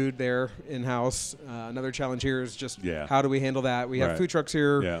have food there in-house. Another challenge here is just how do we handle that? We have Right. food trucks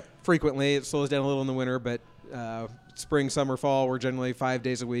here Yeah. frequently. It slows down a little in the winter, but spring, summer, fall, we're generally 5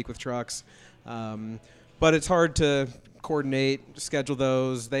 days a week with trucks. But it's hard to coordinate, schedule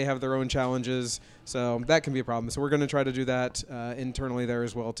those. They have their own challenges, so that can be a problem. So we're going to try to do that internally there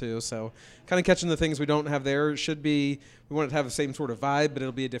as well too. So kind of catching the things we don't have there. It should be, we want it to have the same sort of vibe, but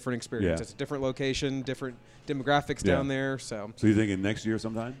it'll be a different experience. Yeah. It's a different location, different demographics Yeah. down there. So So you're thinking next year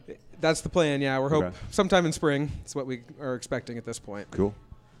sometime? that's the plan. Yeah, we're Okay. hope sometime in spring. That's what we are expecting at this point. Cool.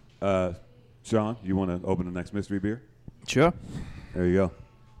 Sean, you want to open the next mystery beer? Sure. There you go.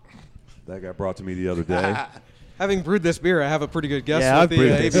 That got brought to me the other day. Having brewed this beer, I have a pretty good guess Yeah, what I've the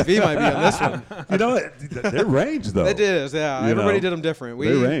brewed this. ABV might be on this one. You know, they're range though. It is, yeah. You Everybody know, did them different.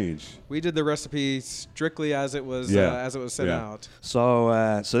 They range. We did the recipe strictly as it was sent Yeah. out.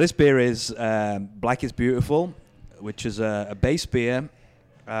 So this beer is Black is Beautiful, which is a base beer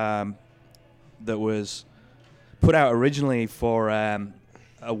that was put out originally for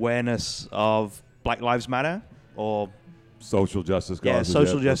awareness of Black Lives Matter or Social justice causes. yeah,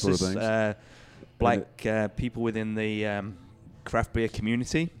 social those sort of justice, things. black people within the craft beer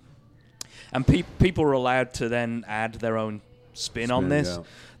community. And people are allowed to then add their own spin on this. Yeah.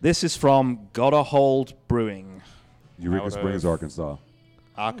 This is from Gotta Hold Brewing, Eureka out Springs, of- Arkansas.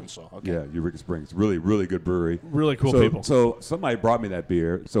 Arkansas. Okay. Yeah, Eureka Springs. Really, really good brewery. Really cool so, people. So somebody brought me that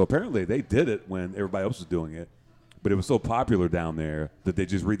beer. So apparently they did it when everybody else was doing it, but it was so popular down there that they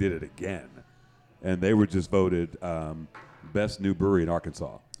just redid it again, and they were just voted best new brewery in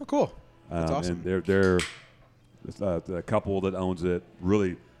Arkansas. Oh, cool. That's awesome. And they're the couple that owns it.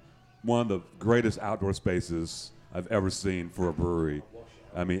 Really, one of the greatest outdoor spaces I've ever seen for a brewery.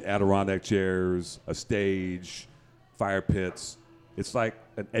 I mean, Adirondack chairs, a stage, fire pits. It's like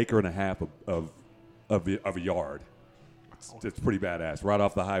an acre and a half of a yard. It's pretty badass. Right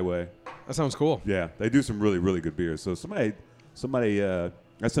off the highway. That sounds cool. Yeah, they do some really, really good beers. So somebody,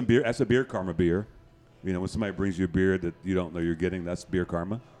 that's some beer. That's a beer karma beer. You know, when somebody brings you a beer that you don't know you're getting, that's beer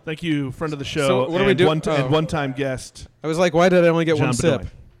karma. Thank you, friend of the show, So what do we and do- and one-time guest, I was like, why did I only get John one sip? Bedoin.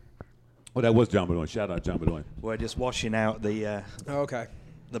 Oh, that was John Bedoin. Shout out John Bedoin. We're just washing out Oh, okay.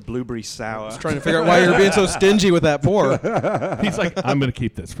 the blueberry sour. Just trying to figure out why you're being so stingy with that pour. He's like, I'm going to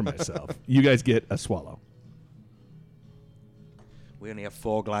keep this for myself. You guys get a swallow. We only have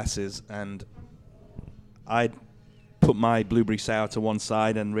 4 glasses, and I put my blueberry sour to one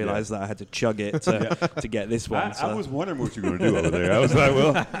side and realized that I had to chug it to get this one. I was wondering what you were going to do over there. I was like,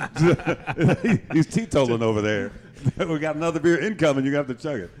 well, he's teetotaling over there. We got another beer incoming. You're going to have to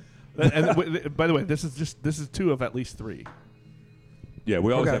chug it. And by the way, this is 2 of at least 3. Yeah,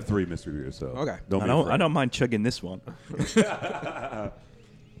 we always Okay. have 3 mystery beers. So Okay. don't I be afraid. don't mind chugging this one.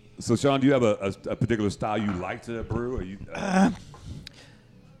 So, Sean, do you have a particular style you like to brew? Or you,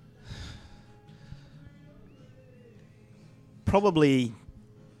 Probably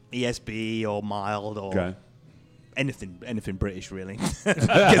ESB or mild or okay. anything British really,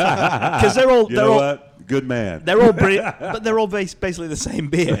 because they're all You they're know all what? Good man. they're all but they're all basically the same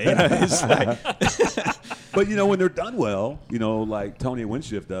beer. You know? It's like But, you know, when they're done well, you know, like Tony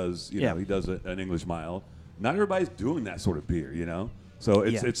Winship does, you know, Yeah. he does an English mild. Not everybody's doing that sort of beer, you know? So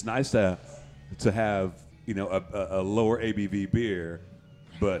it's nice to have, you know, a lower ABV beer,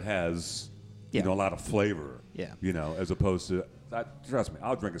 but has, you Yeah. know, a lot of flavor. Yeah. You know, as opposed to, trust me,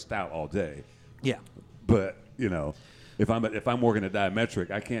 I'll drink a stout all day. yeah. But, you know, if I'm working at Diametric,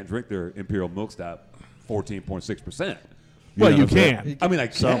 I can't drink their Imperial Milk Stout 14.6%. Well, you what I'm saying? can. I mean, I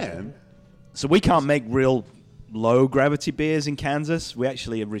So- can. So we can't make real low gravity beers in Kansas. We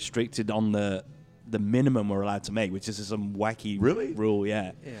actually are restricted on the minimum we're allowed to make, which is some wacky Really? rule.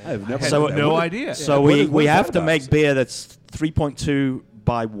 Yeah. I've never So- heard that. no What- idea. So What we is we that have to about? make beer that's 3.2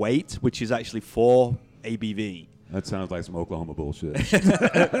 by weight, which is actually 4 ABV. That sounds like some Oklahoma bullshit.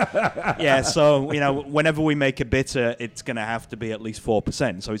 Yeah, so whenever we make a bitter, it's going to have to be at least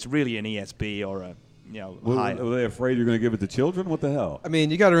 4%. So it's really an ESB or a higher. Were they afraid you're going to give it to children? What the hell? I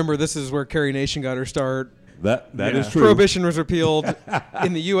mean, you got to remember this is where Carrie Nation got her start. That is true. Prohibition was repealed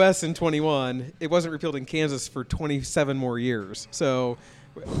in the U.S. in 21. It wasn't repealed in Kansas for 27 more years. So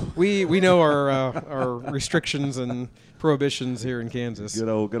we know our restrictions and prohibitions here in Kansas. Good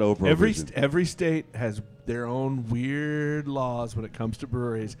old prohibition. Every state has their own weird laws when it comes to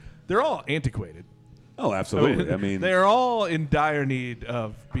breweries. They're all antiquated. Oh, absolutely. I mean, they're all in dire need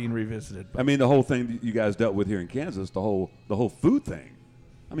of being revisited. the whole thing that you guys dealt with here in Kansas, the whole food thing.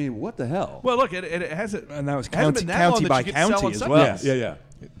 I mean, what the hell? Well, look, it hasn't. And that was hasn't been that long county that by you get to sell county on as Sundays. well. yeah.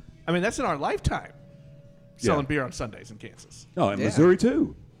 I mean, that's in our lifetime. Selling Yeah. beer on Sundays in Kansas. No, in Yeah. Missouri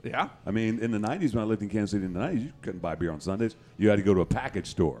too. Yeah. I mean, in the 90s when I lived in Kansas City in the 90s, you couldn't buy beer on Sundays. You had to go to a package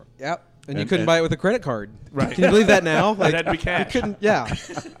store. Yep. And you And- couldn't and- buy it with a credit card. Right. Can you believe that now? It had to be cash. You couldn't. Yeah.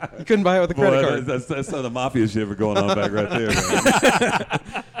 You couldn't buy it with a credit Boy, card. that's some of the mafia shit we're going on back right there.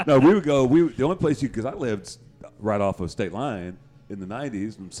 Man. No, we would go. The only place because I lived right off of State Line in the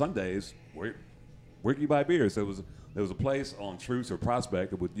 90s, and Sundays, where can you buy beer? So there was a place on Truce or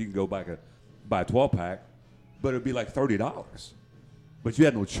Prospect that you can go buy a 12-pack, but it would be like $30. But you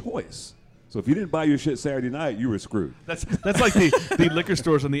had no choice. So if you didn't buy your shit Saturday night, you were screwed. That's like the liquor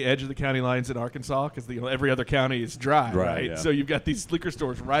stores on the edge of the county lines in Arkansas because every other county is dry, Right, right? yeah. So you've got these liquor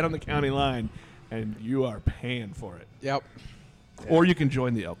stores right on the county line, and you are paying for it. Yep. Or you can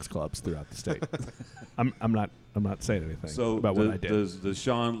join the Elks clubs throughout the state. I'm not saying anything So about what I did. does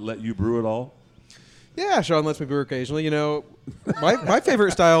Sean let you brew it all? Yeah, Sean lets me brew occasionally. My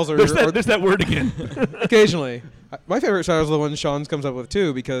favorite styles are, there's are that word again. occasionally. My favorite styles are the ones Sean comes up with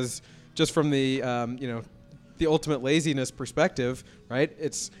too, because just from the the ultimate laziness perspective, right?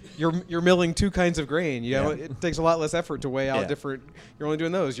 It's you're milling two kinds of grain. It takes a lot less effort to weigh out Yeah. different. You're only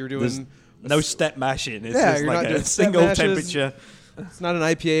doing those. You're There's doing no step mashing. It's Yeah, just you're like not a doing step single mashes. temperature. It's not an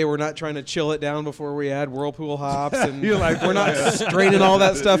IPA. We're not trying to chill it down before we add Whirlpool hops, and You're like, we're not yeah. straining all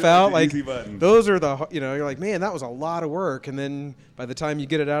that stuff The out. Like easy button. those are you're like, man, that was a lot of work. And then by the time you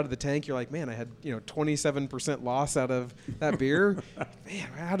get it out of the tank, you're like, man, I had 27% loss out of that beer. Man,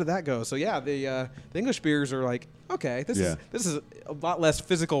 how did that go? So yeah, the English beers are like, okay, this is a lot less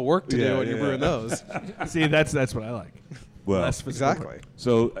physical work to do when you're brewing those. See, that's what I like. Well, Less physical Exactly. work.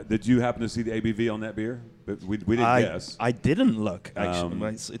 So did you happen to see the ABV on that beer? But we didn't guess. I didn't look actually.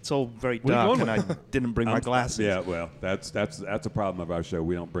 It's all very What are you dark, going and I didn't bring my glasses. Yeah, well, that's a problem of our show.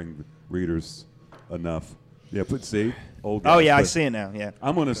 We don't bring readers enough. Yeah, see, old. Oh guys, yeah, I but see it now. Yeah.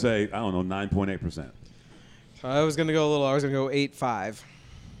 I'm gonna say 9.8%. I was gonna go 8.5.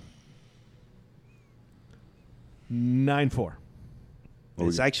 9.4.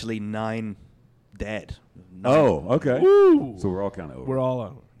 It's actually 9 dead. Oh, okay. Woo! So we're all kind of over. We're all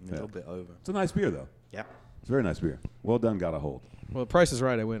on. A little bit over. It's a nice beer though. Yeah. It's a very nice beer. Well done, got a hold. Well, the Price is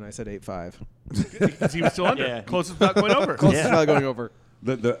Right. I win. I said 8.5. Because he was still under. Yeah. Closest without going over. Closest without going over.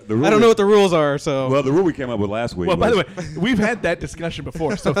 The rule I don't know what the rules are, so Well, the rule we came up with last week. Well, by the was- way, we've had that discussion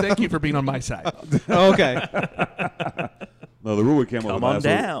before, so thank you for being on my side. Oh, okay. no, the rule we came up Come with on last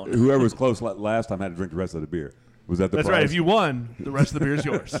down. week. Whoever was close last time had to drink the rest of the beer. Was that the That's price? right. If you won, the rest of the beer is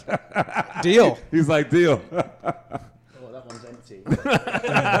yours. Deal. He's like, deal. Oh, that one's empty.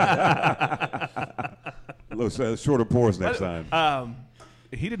 Shorter pours next time.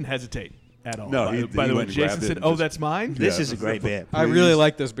 He didn't hesitate at all. No, by, he by the way, went and Jason grabbed it said, and "Oh, just- that's mine." This Yeah, is a great beer. I really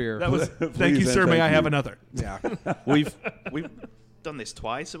like this beer. That was. Thank Please you, and sir. May thank I have you. another? Yeah. We've done this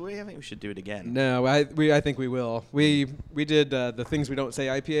twice, have we? I think we should do it again. No, I think we will. We did the Things We Don't Say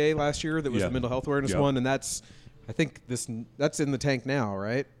IPA last year. That was Yeah. the mental health awareness Yeah. one, and that's that's in the tank now,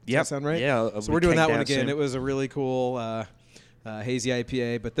 right? Does Yep. that sound right? Yeah, it'll So be we're doing that tanked one out again. soon. It was a really cool hazy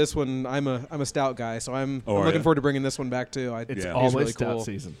IPA, but this one I'm a stout guy, so I'm Oh, are looking ya? forward to bringing this one back too. It's Yeah. always really stout cool.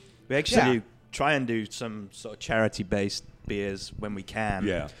 season. We actually Yeah. try and do some sort of charity-based beers when we can.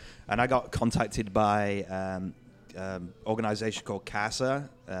 Yeah. And I got contacted by organization called CASA.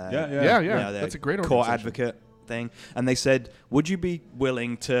 Yeah. Yeah. the That's a great core organization. advocate thing. And they said, would you be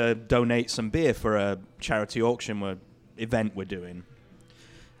willing to donate some beer for a charity auction event we're doing?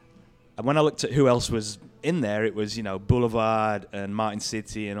 And when I looked at who else was in there, it was, Boulevard and Martin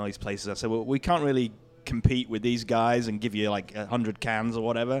City and all these places. I said, well, we can't really compete with these guys and give you like 100 cans or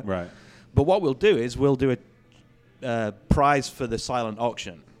whatever. Right. But what we'll do is we'll do a prize for the silent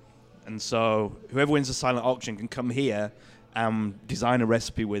auction. And so whoever wins the silent auction can come here and design a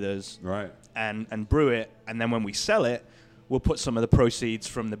recipe with us, Right. and brew it. And then when we sell it, we'll put some of the proceeds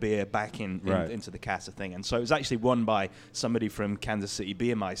from the beer back into the casa thing. And so it was actually won by somebody from Kansas City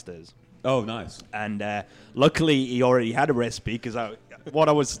Beermeisters. Oh, nice. And luckily, he already had a recipe, because what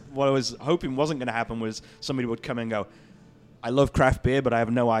I was hoping wasn't going to happen was somebody would come and go, I love craft beer, but I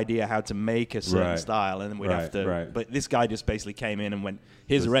have no idea how to make a certain style, and then we'd have to. Right. But this guy just basically came in and went,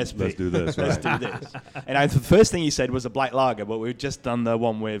 "Here's a recipe. Let's do this. Let's do this." And the first thing he said was a black lager, but we'd just done the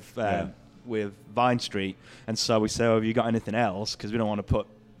one with Vine Street, and so we said, "Have you got anything else?" Because we don't want to put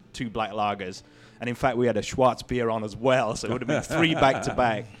 2 black lagers, and in fact, we had a Schwarz beer on as well, so it would have been 3 back to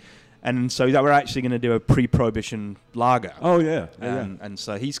back. And so that we're actually going to do a pre-prohibition lager. Oh, yeah. And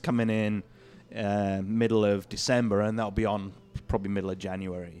so he's coming in middle of December, and that'll be on probably middle of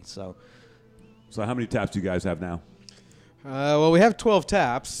January. So how many taps do you guys have now? Well, we have 12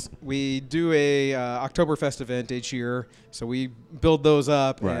 taps. We do a Oktoberfest event each year, so we build those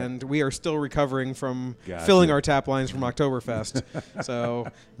up, Right. and we are still recovering from Gotcha. filling our tap lines from Oktoberfest. So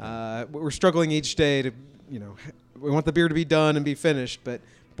we're struggling each day to, we want the beer to be done and be finished, but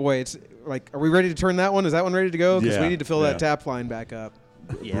boy, it's like, are we ready to turn that one? Is that one ready to go? Because we need to fill that tap line back up.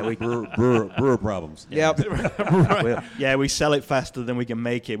 yeah, we brewer problems. Yep. we sell it faster than we can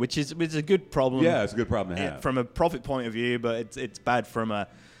make it, which is a good problem. Yeah, it's a good problem to have. From a profit point of view, but it's bad from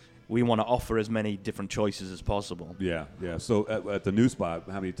we want to offer as many different choices as possible. Yeah. So at the new spot,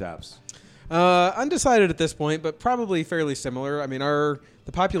 how many taps? Undecided at this point, but probably fairly similar. I mean,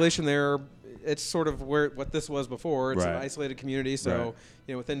 the population there, it's sort of what this was before. It's an isolated community, so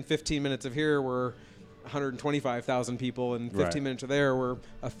within 15 minutes of here, we're 125,000 people, and 15 minutes of there, we're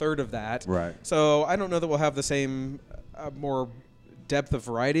a third of that. Right. So I don't know that we'll have the same more depth of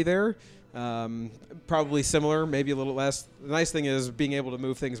variety there. Probably similar, maybe a little less. The nice thing is being able to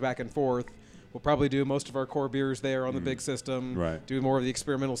move things back and forth. We'll probably do most of our core beers there on the big system, do more of the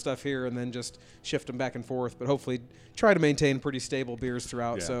experimental stuff here, and then just shift them back and forth. But hopefully try to maintain pretty stable beers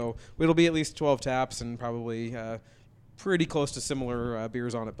throughout. Yeah. So it'll be at least 12 taps and probably pretty close to similar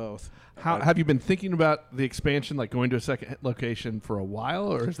beers on it both. How have you been thinking about the expansion, like going to a second location for a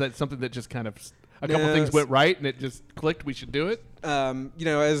while, or is that something that just kind of a couple things went right and it just clicked? We should do it.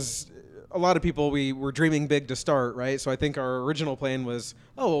 As a lot of people, we were dreaming big to start, right? So I think our original plan was,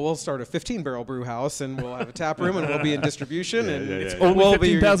 we'll start a 15-barrel brew house, and we'll have a tap room, and we'll be in distribution, It's only we'll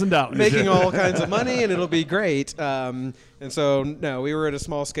be $15,000. making all kinds of money, and it'll be great. And so, no, we were at a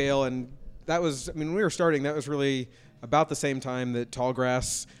small scale, and that was, when we were starting, that was really about the same time that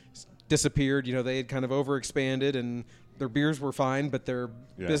Tallgrass disappeared. They had kind of overexpanded, and their beers were fine, but their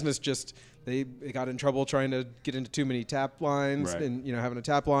business just... They got in trouble trying to get into too many tap lines and, having a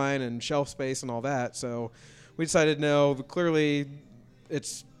tap line and shelf space and all that. So we decided, no, clearly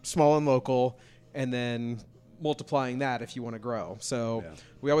it's small and local, and then multiplying that if you want to grow. So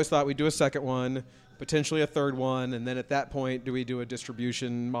we always thought we'd do a second one, potentially a third one, and then at that point, do we do a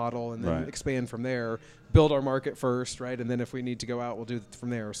distribution model and then expand from there, build our market first, right? And then if we need to go out, we'll do it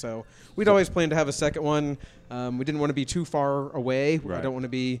from there. So we'd always planned to have a second one. We didn't want to be too far away. Right. I don't want to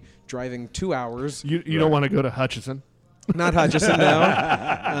be driving 2 hours. You don't want to go to Hutchison. Not Hutchison,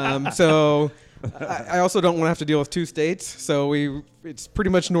 no. So I also don't want to have to deal with 2 states. So it's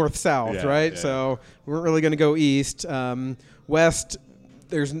pretty much north-south, right? Yeah. So we weren't really going to go east. West,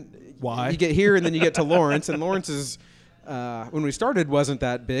 there's... Why? You get here and then you get to Lawrence, and Lawrence is, when we started, wasn't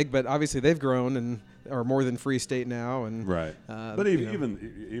that big, but obviously they've grown and are more than Free State now. And but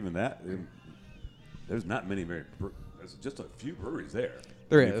even that, there's not many there's just a few breweries there.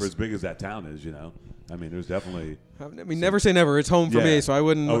 There is. For as big as that town is, there's definitely. Never say never. It's home for me, so I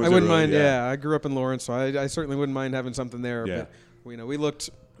wouldn't. Oh, I wouldn't really? mind. Yeah. I grew up in Lawrence, so I certainly wouldn't mind having something there. Yeah. But we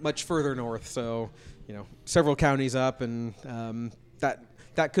looked much further north, so several counties up, and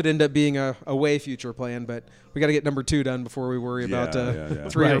that could end up being a way future plan, but we got to get number 2 done before we worry about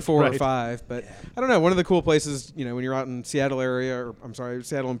 3 or 4 or 5. But I don't know. One of the cool places, when you're out in Seattle area,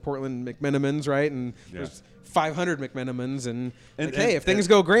 Seattle and Portland, McMenamins, right? And there's 500 McMenamins, and hey, if things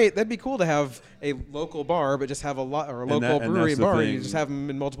go great, that'd be cool to have a local bar, but just have a local brewery and bar. You just have them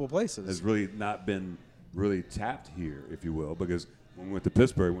in multiple places. Has really not been really tapped here, if you will, because when we went to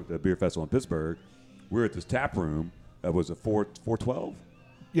Pittsburgh, went to the beer festival in Pittsburgh, we were at this tap room. Was it 412?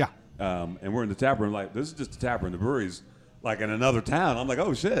 Yeah. And we're in the tap room, like, this is just a tap room. The brewery's like in another town. I'm like,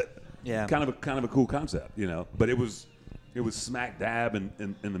 oh shit. Yeah. Kind of a cool concept, But it was smack dab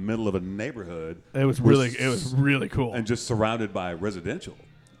in the middle of a neighborhood. It was really cool. And just surrounded by residential.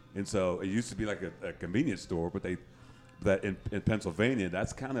 And so it used to be like a convenience store, but that in Pennsylvania,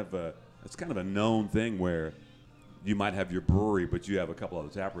 that's kind of a known thing where you might have your brewery, but you have a couple other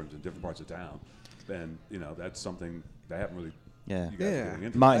tap rooms in different parts of town, and that's something they haven't really. Yeah. You guys are getting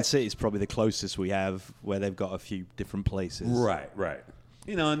into. Martin City is probably the closest we have where they've got a few different places. Right.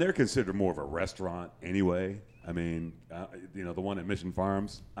 And they're considered more of a restaurant anyway. I mean, the one at Mission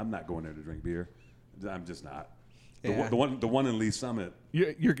Farms, I'm not going there to drink beer. I'm just not. The one in Lee Summit.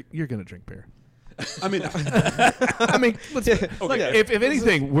 You're gonna drink beer. I mean, let's, look, if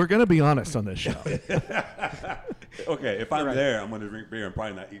anything, we're gonna be honest on this show. Okay, if I'm there, I'm going to drink beer and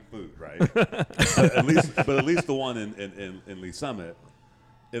probably not eat food, right? but at least the one in Lee Summit,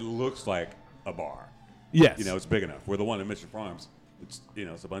 it looks like a bar. Yes, it's big enough. Where the one in Mission Farms, it's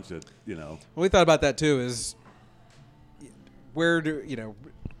a bunch of Well, we thought about that too. Is where do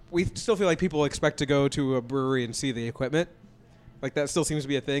we still feel like people expect to go to a brewery and see the equipment? Like that still seems to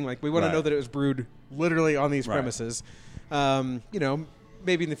be a thing. Like we want to know that it was brewed literally on these premises.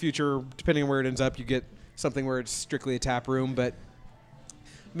 Maybe in the future, depending on where it ends up, you get something where it's strictly a tap room. But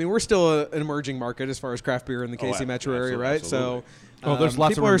I mean, we're still an emerging market as far as craft beer in the KC metro area, right? Absolutely. So there's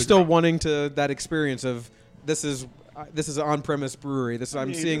lots people of are still wanting that experience of this is an on-premise brewery.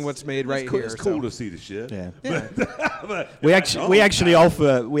 I'm seeing what's made right here. It's cool to see the shit. Yeah. But We actually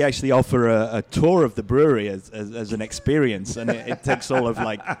offer a tour of the brewery as an experience, and it takes all of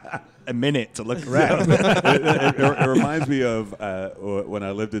like a minute to look around. it reminds me of when I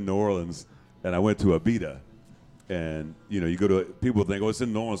lived in New Orleans and I went to Abita, and you go to people think it's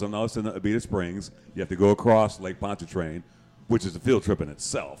in New Orleans. No, it's in Abita Springs. You have to go across Lake Pontchartrain, which is a field trip in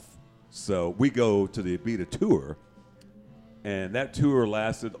itself. So we go to the Abita tour. And that tour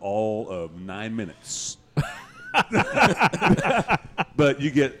lasted all of 9 minutes. But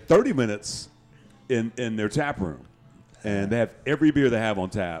you get 30 minutes in their tap room. And they have every beer they have on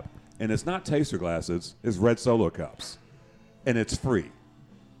tap. And it's not taster glasses. It's red Solo cups. And it's free.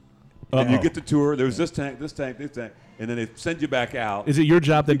 And you get the tour. There's this tank, this tank, this tank. And then they send you back out. Is it your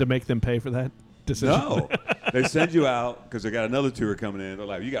job then to make them pay for that decision? No. They send you out because they got another tour coming in. They're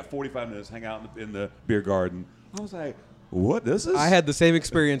like, you got 45 minutes. Hang out in the beer garden. I was like, what this is? I had the same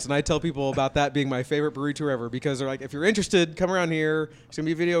experience, and I tell people about that being my favorite brewery tour ever because they're like, if you're interested, come around here. There's going to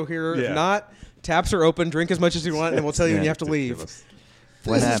be a video here. Yeah. If not, taps are open. Drink as much as you want, and we'll tell you when you have to leave. Ridiculous.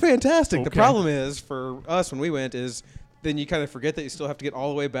 This is fantastic. Okay. The problem is, for us, when we went, is then you kind of forget that you still have to get all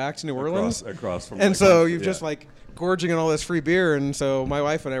the way back to New Orleans. Across from and like so across- you're just like gorging on all this free beer. And so my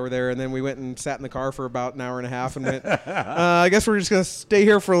wife and I were there, and then we went and sat in the car for about an hour and a half and went, I guess we're just going to stay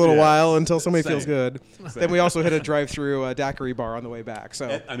here for a little while until somebody feels good. Then we also hit a drive-through daiquiri bar on the way back.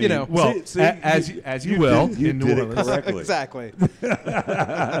 So, I mean, Well, see, as you will you in New did it Orleans. correctly. Exactly.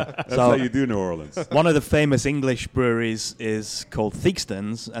 That's So- how you do New Orleans. One of the famous English breweries is called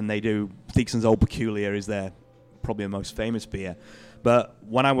Theakston's, and they do Theakston's Old Peculiar is their probably the most famous beer. But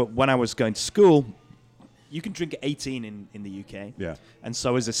when I was going to school, you can drink at 18 in the UK. Yeah. And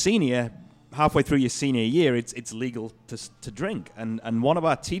so as a senior, halfway through your senior year, it's legal to drink. And one of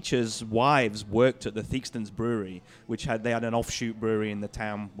our teachers' wives worked at the Theakston's Brewery, they had an offshoot brewery in the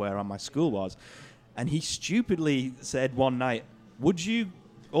town where my school was. And he stupidly said one night, would you,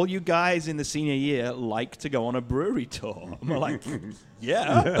 all you guys in the senior year, like to go on a brewery tour? And we're like,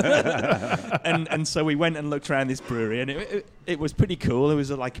 yeah. and so we went and looked around this brewery, and it was pretty cool. It was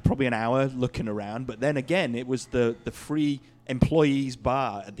like probably an hour looking around. But then again, it was the free employees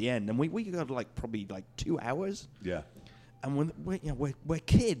bar at the end. And we got probably 2 hours. Yeah. And we're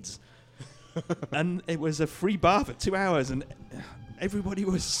kids. And it was a free bar for 2 hours, and everybody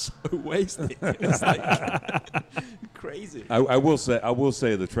was so wasted. It was like crazy. I will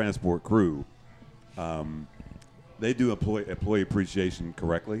say the transport crew, they do employee appreciation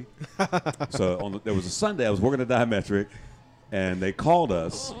correctly. So there was a Sunday, I was working at Diametric, and they called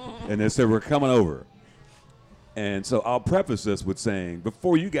us, and they said, we're coming over. And so I'll preface this with saying,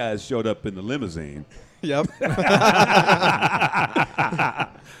 before you guys showed up in the limousine, Yep.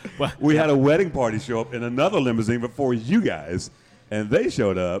 we had a wedding party show up in another limousine before you guys, and they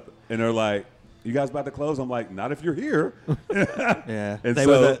showed up, and they're like, you guys about to close? I'm like, not if you're here. Yeah. And They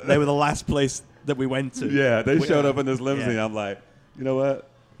were the last place that we went to. Yeah, they showed up in this limousine. Yeah. I'm like, you know what?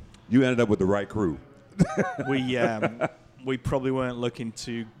 You ended up with the right crew. We probably weren't looking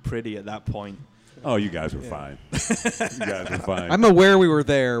too pretty at that point. Oh, you guys were fine. You guys were fine. I'm aware we were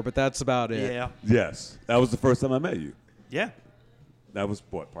there, but that's about it. Yeah. Yes, that was the first time I met you. Yeah. That was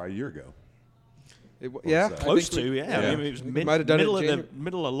probably a year ago. Yeah. so. I Close think to, we- yeah. I mean, it was We might have done it in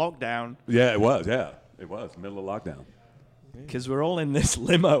middle of lockdown, Yeah, it was. Yeah, it was middle of lockdown. because we're all in this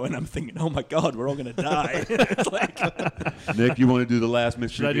limo, and I'm thinking, oh my God, we're all going to die. It's like, Nick, you want to do the last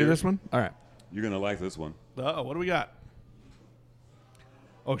mystery? Should I do beer? this one? All right. You're gonna like this one. Oh, what do we got?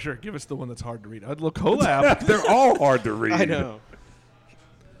 Oh, sure. Give us the one that's hard to read. A little collab. They're all hard to read. I know.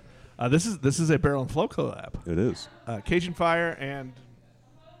 This is a Barrel and Flow collab. It is. Cajun Fire and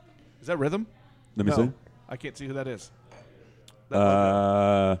is that Rhythm? Let me No, see. I can't see who that is. That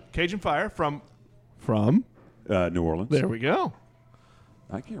logo. Cajun Cajun Fire from New Orleans. there we go.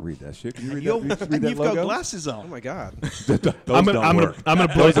 I can't read that shit. Can you read You're- that? and you've got logo? glasses Oh on. my God. Those I'm don't gonna work. blow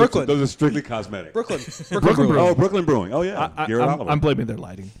Those are, Brooklyn. those are strictly cosmetic. Brooklyn. Brooklyn Brewing. Brewing. Oh, Brooklyn Brewing. Oh yeah, Garrett Oliver. I'm blaming their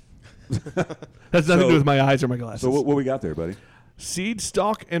lighting. Has nothing to do with my eyes or my glasses. So what we got there, buddy? Seed,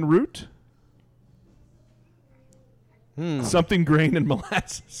 stalk, and root. Something grain and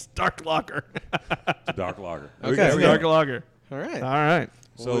molasses. Dark lager. Dark lager. Okay. There we go. Dark lager. All right. All right.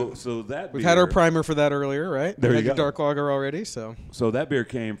 So that We've beer, had our primer for that earlier, right? There We you had go. Dark lager already, so. So that beer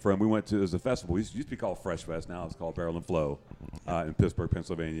came from. We went to. It was a festival. It used to be called Fresh Fest. Now it's called Barrel and Flow in Pittsburgh,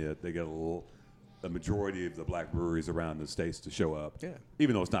 Pennsylvania. They get a majority of the black breweries around the states to show up. Yeah.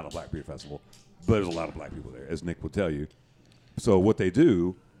 Even though it's not a black beer festival, but there's a lot of black people there, as Nick will tell you. So what they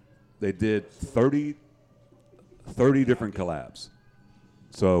do, they did 30 different collabs.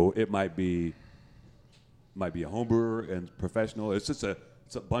 So it might be a home brewer and professional. It's just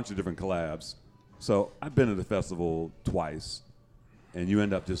it's a bunch of different collabs. So I've been to the festival twice, and you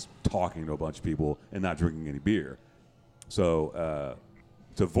end up just talking to a bunch of people and not drinking any beer. So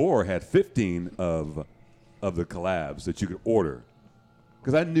Tavour had 15 of the collabs that you could order,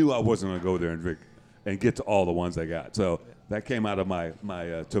 because I knew I wasn't going to go there and drink and get to all the ones I got. So that came out of my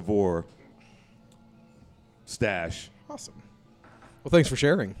Tavour stash. Awesome. Well, thanks for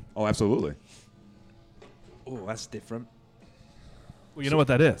sharing. Oh, absolutely. Oh, that's different. Well, you know what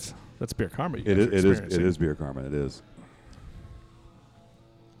that is? That's beer karma. You It guys is. are It is. It experiencing. is beer karma. It is.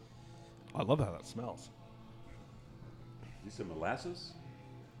 I love how that smells. You said molasses?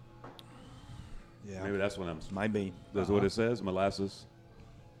 Yeah. Maybe that's what I'm. Might be. That's what it says. Molasses.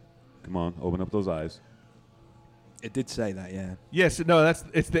 Come on, open up those eyes. It did say that, yeah. Yes, no,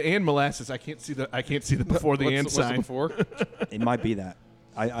 it's the and molasses. I can't see the before the and What's the sign. before? It might be that.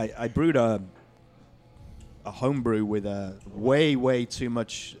 I brewed a home brew with way too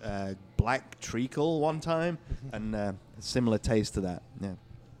much black treacle one time, and a similar taste to that. Yeah.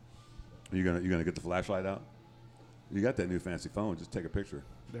 You gonna get the flashlight out? You got that new fancy phone? Just take a picture.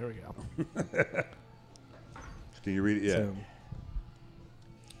 There we go. Can you read it? Yeah. So,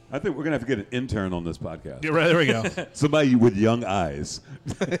 I think we're gonna have to get an intern on this podcast. Yeah, right, there we go. Somebody with young eyes.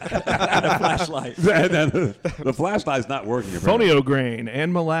 Flashlight. The flashlight's not working. apparently. Fonio grain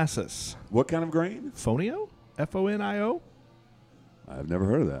and molasses. What kind of grain? Fonio? Fonio? I've never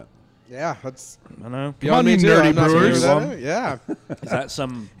heard of that. yeah, that's I know. beyond on, me you too. nerdy I'm not familiar brewers. with that. Yeah. Is that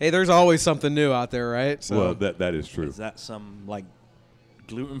some? Hey, there's always something new out there, right? So Well, that is true. Is that some like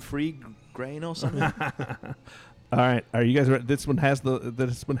gluten-free grain or something? All right. Are you guys ready? This one has the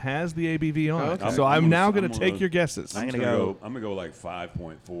ABV on it. Okay. So I'm now going I'm to gonna- take your guesses. I'm I'm gonna gonna go- I'm gonna go like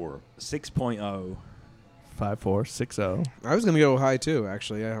 5.4. 6.0. 5, 4, 6, 0. I was gonna go high too.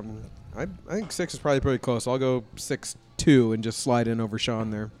 Actually, I think 6 is probably pretty close. I'll go 6.2 and just slide in over Sean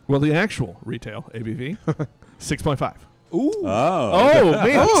there. Well, the actual retail ABV, 6.5. Ooh. Oh. Oh,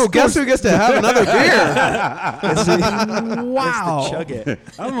 man. Oh, guess who gets to have another beer? Wow. Chug it.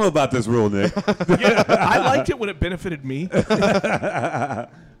 I don't know about this rule, Nick. Yeah, I liked it when it benefited me. But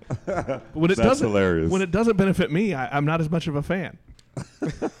when it That's doesn't, hilarious. when it doesn't benefit me, I'm not as much of a fan.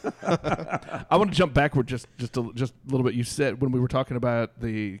 I want to jump backward just a little bit. You said when we were talking about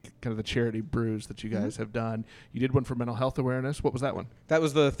the kind of the charity brews that you guys have done, you did one for mental health awareness. What was that one? That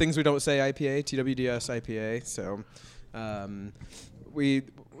was the Things We Don't Say IPA, TWDS IPA. So, it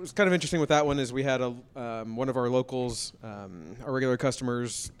was kind of interesting with that one is we had one of our locals, our regular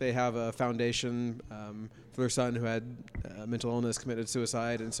customers. They have a foundation for their son who had mental illness, committed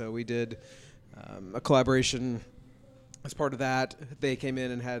suicide, and so we did a collaboration. As part of that, they came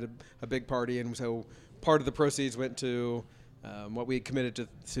in and had a big party, and so part of the proceeds went to what we had committed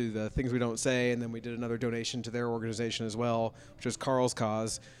to the Things We Don't Say, and then we did another donation to their organization as well, which is Carl's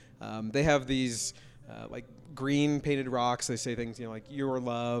Cause. They have these like green painted rocks. They say things, like "You Are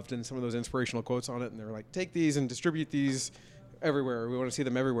Loved" and some of those inspirational quotes on it, and they're like, "Take these and distribute these everywhere. We want to see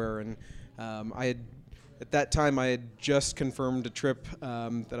them everywhere." And at that time, I had just confirmed a trip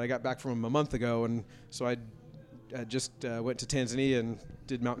that I got back from him a month ago, and so I just went to Tanzania and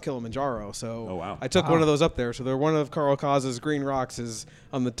did Mount Kilimanjaro. So Oh, wow. I took one of those up there. So they're one of Carl Cause's green rocks is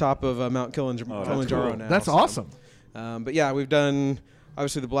on the top of Mount Kilimanjaro cool. now. That's So, awesome. but yeah, we've done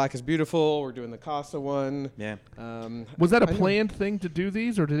obviously the Black is Beautiful. We're doing the Casa one. Yeah. Was that a I know- planned thing to do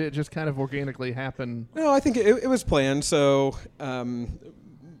these, or did it just kind of organically happen? No, I think it was planned. So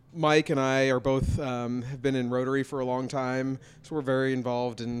Mike and I are both have been in Rotary for a long time, so we're very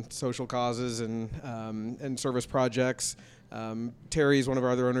involved in social causes and service projects. Terry is one of our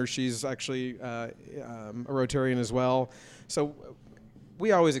other owners. She's actually a Rotarian as well. So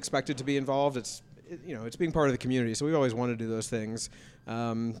we always expected to be involved. It's being part of the community, so we always wanted to do those things.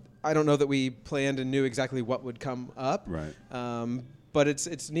 I don't know that we planned and knew exactly what would come up, Right. but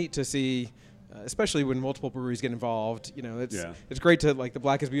it's neat to see. Especially when multiple breweries get involved, it's great to like the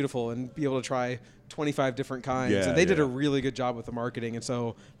Black is Beautiful and be able to try 25 different kinds. Yeah, and they did yeah. a really good job with the marketing. And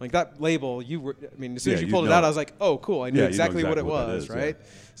so like that label, as soon as Yeah, you you pulled it know out, it. I was like, oh, cool. I knew Yeah, exactly what it what that was, is, right? yeah.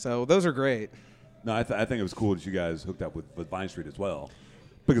 So those are great. No, I think it was cool that you guys hooked up with Vine Street as well,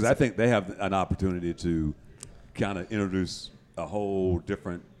 because I think they have an opportunity to kind of introduce a whole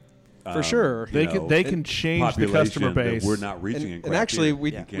different. For sure. They can change the customer population that base. we're not reaching in And craft actually, beer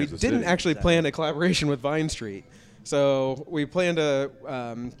we in we Kansas didn't City. actually plan a collaboration with Vine Street. So we planned to,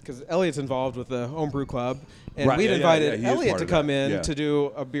 because Elliot's involved with the Homebrew Club, and Right, we'd yeah, invited he is Elliot part to of come that, in yeah. to do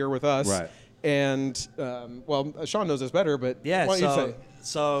a beer with us. Right. And, Sean knows this better, but Yeah, why don't you say?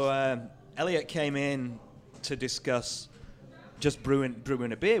 so Elliot came in to discuss just brewing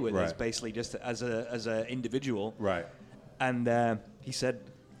a beer with us, Right. basically just as a individual. Right. And he said,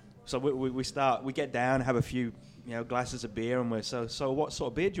 so we get down, have a few glasses of beer, and we're so what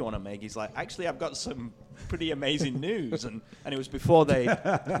sort of beer do you want to make? He's like, actually, I've got some pretty amazing news, and it was before they'd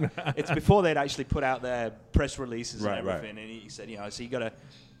actually put out their press releases Right, and right. everything. And he said, so you gotta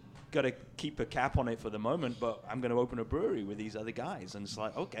keep a cap on it for the moment, but I'm going to open a brewery with these other guys. And it's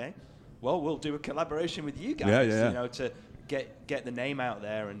like, okay, well, we'll do a collaboration with you guys, Yeah. to get the name out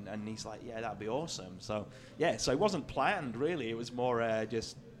there. And he's like, yeah, that'd be awesome. So so it wasn't planned really. It was more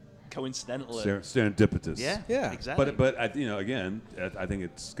just coincidental. Serendipitous. Yeah. Exactly. But again, I think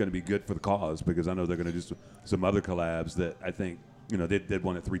it's going to be good for the cause, because I know they're going to do some other collabs that I think they did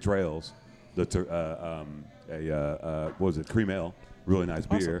one at Three Trails, what was it, Cream Ale, really nice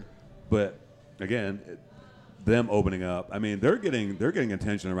beer. But again, them opening up, I mean, they're getting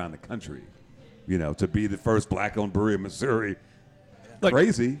attention around the country, to be the first black-owned brewery in Missouri. Like,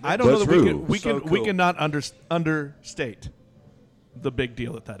 Crazy. I don't but know that true. we So we cool. cannot understate the big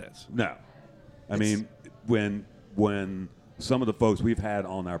deal that is. No, I mean when some of the folks we've had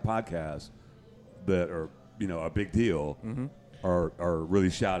on our podcast that are a big deal are really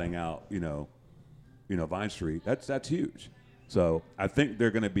shouting out Vine Street. That's huge. So I think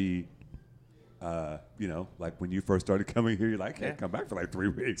they're going to be like when you first started coming here, you're like, I can't come back for like 3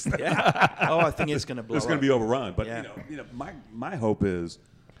 weeks. I think it's going to blow It's going up. to be overrun. But Yeah. my hope is,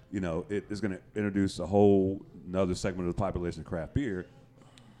 it is going to introduce a whole another segment of the population of craft beer.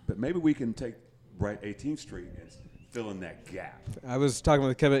 But maybe we can take 18th Street and fill in that gap. I was talking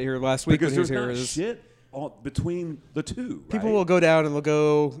with Kevin here last week Because when he was there's here. not shit between the two. People right? will go down and they'll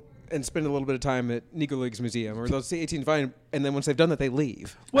go and spend a little bit of time at Nico League's museum, or they'll see 18 Vine, and then once they've done that, they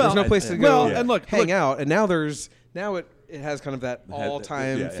leave. Well, there's no place to well, go and look, hang out. And now it has kind of that It had-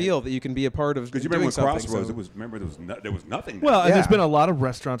 all-time yeah, yeah. feel that you can be a part of. Because you doing remember when something, Crossroads, so- there was nothing. there. Well, and there's Yeah. been a lot of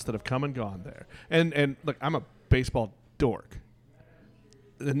restaurants that have come and gone there. And look, I'm a baseball dork.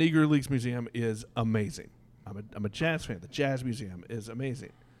 The Negro Leagues Museum is amazing. I'm a jazz fan. The Jazz Museum is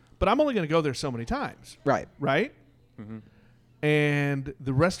amazing. But I'm only going to go there so many times. Right. Right? And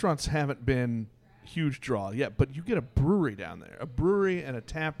the restaurants haven't been huge draw yet, but you get a brewery down there, a brewery and a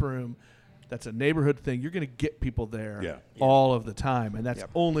tap room. That's a neighborhood thing. You're going to get people there Yeah. all of the time, and that's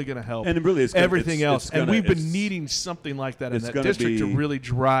Yep. only going to help And it really is gonna- everything it's- else. it's And gonna- we've been it's- needing something like that in it's that gonna district to be- really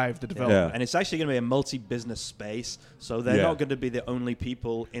drive the development. And it's actually going to be a multi-business space, so they're Yeah. not going to be the only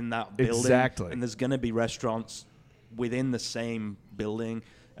people in that building. Exactly. And there's going to be restaurants within the same building,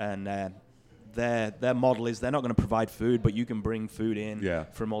 and their model is they're not going to provide food, but you can bring food in Yeah.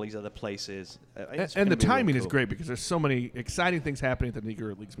 from all these other places. It's And gonna the be real timing is cool. great because there's so many exciting things happening at the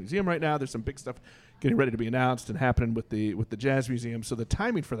Negro Leagues Museum right now. There's some big stuff getting ready to be announced and happening with the Jazz Museum. So the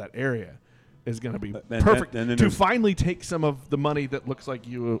timing for that area is going to be And- perfect and then to there's- finally take some of the money that looks like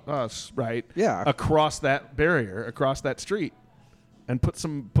us, right? Yeah. Across that barrier, across that street, and put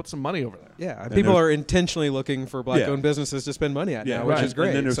some money over there. Yeah, And people there's- are intentionally looking for black-owned businesses to spend money at now, which right. is great.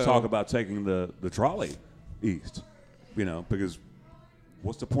 And then there's so- talk about taking the trolley east, because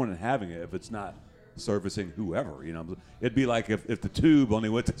what's the point in having it if it's not servicing whoever? It'd be like if the tube only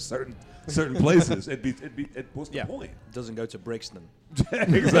went to certain places. What's the point? It doesn't go to Brixton.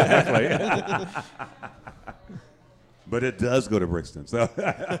 Exactly. But it does go to Brixton. So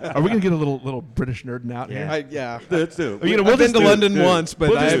Are we going to get a little British nerding out here? yeah. let's do it. You know, I've been to just- London dude, once, but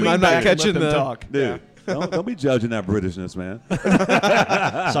we'll just lean I'm back not and let catching them the talk. Dude, don't be judging that Britishness, man.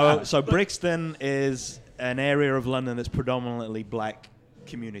 So Brixton is an area of London that's predominantly black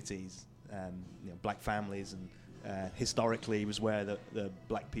communities, black families, and historically was where the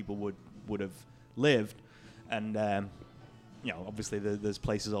black people would have lived, and obviously there's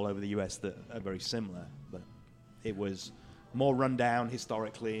places all over the U.S. that are very similar, but it was more run down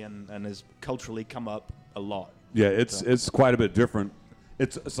historically and has culturally come up a lot. Yeah, it's quite a bit different.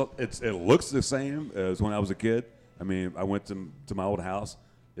 It looks the same as when I was a kid. I mean, I went to my old house.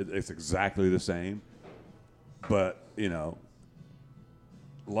 It's exactly the same, but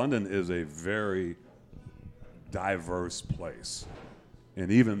London is a very diverse place,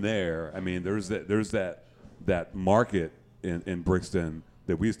 and even there, I mean, there's that market in Brixton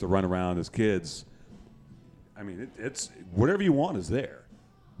that we used to run around as kids. I mean, it's whatever you want is there.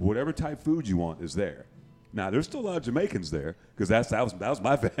 Whatever type food you want is there. Now, there's still a lot of Jamaicans there because that was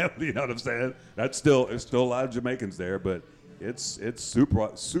my family. You know what I'm saying? It's still a lot of Jamaicans there, but it's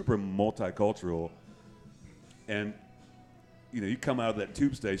super multicultural. And you come out of that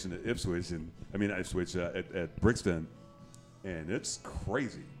tube station at Ipswich, at Brixton, and it's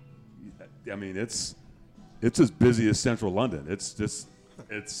crazy. I mean, it's as busy as Central London. It's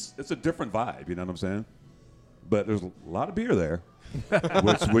a different vibe. You know what I'm saying? But there's a lot of beer there,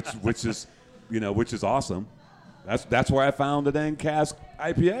 which is awesome. That's where I found the dang cask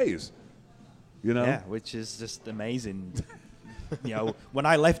IPAs. Yeah, which is just amazing. When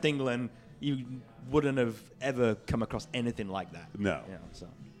I left England, you wouldn't have ever come across anything like that. No.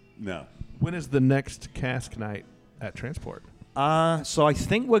 No. When is the next cask night at Transport? So I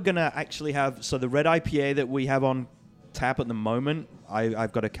think we're gonna actually have the red IPA that we have on tap at the moment.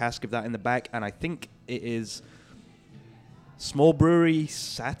 I've got a cask of that in the back, and I think it is Small Brewery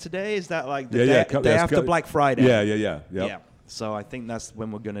Saturday. Is that like the day after Black Friday? Yeah. Yeah. So I think that's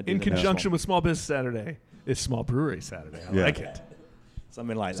when we're gonna do. In conjunction with Small Business Saturday, it's Small Brewery Saturday. I like it.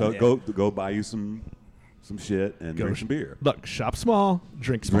 Something like that. So go buy you some shit and drink some beer. Look, shop small,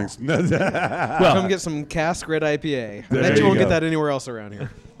 drink small. Well, come get some cask red IPA. I bet you won't get that anywhere else around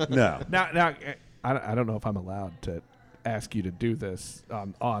here. No. Now, I don't know if I'm allowed to ask you to do this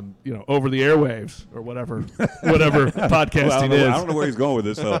on over the airwaves or whatever podcasting is. I don't know where he's going with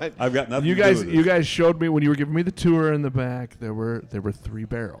this. So I've got nothing. You guys showed me when you were giving me the tour in the back. There were 3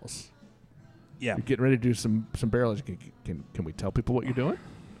 barrels. Yeah, you're getting ready to do some barrels. Can we tell people what you're doing?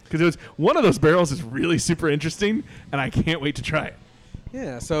 Because it was one of those barrels is really super interesting, and I can't wait to try it.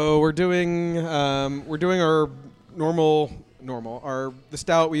 Yeah, so we're doing our the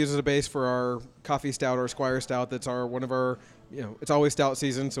stout we use as a base for our coffee stout or Squire stout. That's one of our it's always stout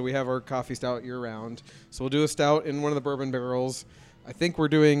season, so we have our coffee stout year round. So we'll do a stout in one of the bourbon barrels. I think we're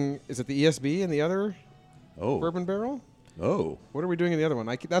doing is it the ESB in the other bourbon barrel? Oh, what are we doing in the other one?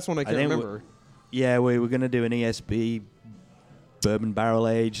 That's one I can't remember. Yeah, we were going to do an ESB bourbon barrel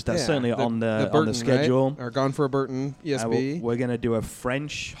age. That's certainly on the schedule. Right? Or Gone for a Burton ESB. We're going to do a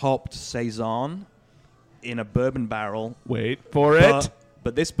French hopped saison in a bourbon barrel. Wait for it.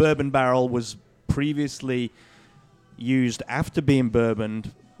 But this bourbon barrel was previously used after being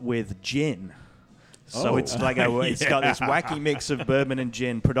bourboned with gin. So it's like it's got this wacky mix of bourbon and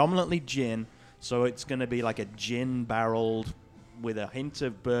gin, predominantly gin. So it's going to be like a gin barreled with a hint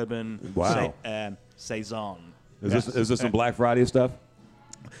of bourbon. Wow. Saison. Is this some Black Friday stuff?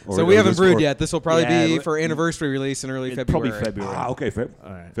 So we haven't brewed yet. This will probably be for anniversary release in early February. Probably February. Okay.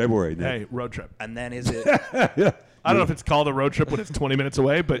 All right. February. Hey, road trip. And then is it? I don't know if it's called a road trip when it's 20 minutes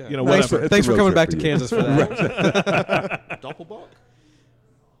away, but whatever. Thanks for coming back to Kansas for that. Doppelbock?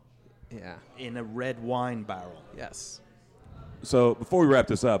 Yeah. In a red wine barrel. Yes. So before we wrap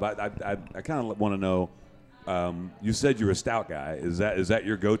this up, I kind of want to know. You said you're a stout guy. Is that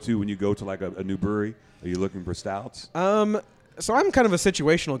your go-to when you go to like a new brewery? Are you looking for stouts? So I'm kind of a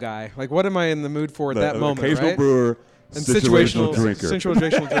situational guy. Like, what am I in the mood for at that moment? Occasional right? brewer, and situational drinker.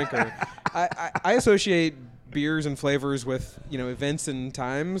 Situational drinker. I associate beers and flavors with events and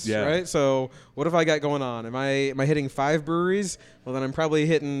times, right? So what have I got going on? Am I hitting 5 breweries? Well, then I'm probably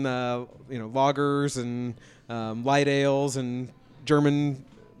hitting lagers and light ales and German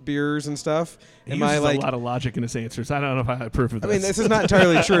beers and stuff. He uses a lot of logic in his answers. I don't know if I have proof of this. I mean, this is not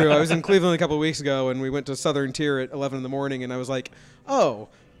entirely true. I was in Cleveland a couple of weeks ago, and we went to Southern Tier at 11 in the morning, and I was like,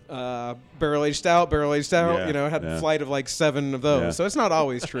 barrel-aged stout. Yeah, had a flight of like 7 of those. Yeah. So it's not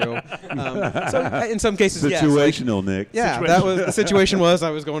always true. So in some cases, situational, Nick. Yeah, that was the situation. Was I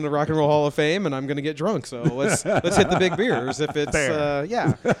was going to Rock and Roll Hall of Fame, and I'm going to get drunk. So let's hit the big beers. If it's So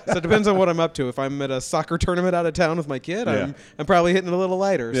it depends on what I'm up to. If I'm at a soccer tournament out of town with my kid, I'm probably hitting a little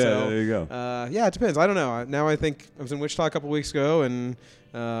lighter. Yeah, so there you go. It depends. I don't know. Now I think I was in Wichita a couple weeks ago, and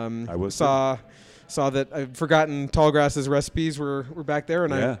saw saw that I'd forgotten Tallgrass's recipes were back there,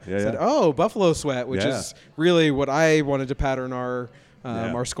 and I said, "Oh, Buffalo Sweat," which is really what I wanted to pattern our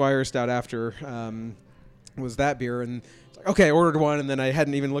Squire Stout after. Was that beer, and okay, I ordered one, and then I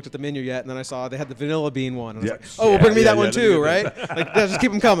hadn't even looked at the menu yet, and then I saw they had the vanilla bean one. And I was like, oh, well, bring me that one too, right? Like, just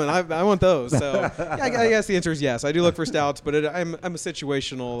keep them coming. I want those. So I guess the answer is yes. I do look for stouts, but I'm a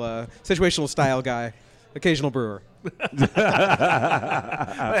situational style guy, occasional brewer.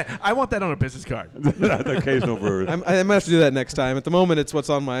 I want that on a business card. The occasional brewer. I might have to do that next time. At the moment, it's what's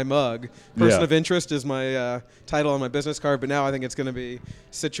on my mug. Person of interest is my title on my business card, but now I think it's going to be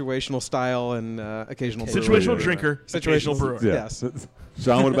situational style and occasional brewer. Situational drinker, situational brewer. Yeah. Yes.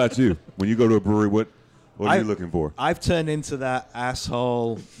 Sean, what about you? When you go to a brewery, what are you looking for? I've turned into that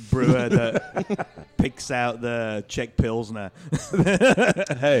asshole brewer that picks out the Czech Pilsner.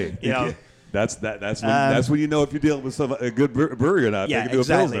 Hey, you know. That's when you know if you're dealing with a good brewery or not. Yeah, they can do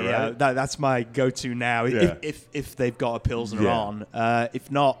exactly. A Pilsner, right? That's my go-to now. Yeah. If they've got a Pilsner on,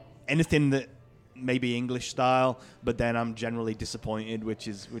 if not anything that maybe English style, but then I'm generally disappointed, which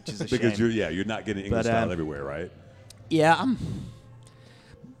is a shame. Because you're not getting English style everywhere, right? Yeah,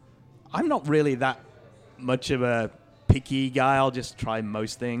 I'm not really that much of a picky guy. I'll just try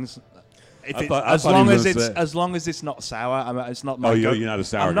most things. As long as it's not sour, it's not my. You're not a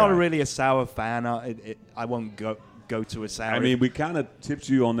sour. I'm guy. not really a sour fan. I won't go to a sour. I mean, we kind of tipped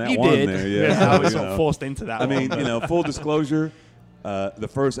you on that you one did. there. Yeah, I was sort of forced into that. I mean, full disclosure, the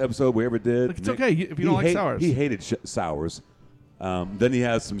first episode we ever did. Look, it's okay if you don't like sours. He hated sours. Then he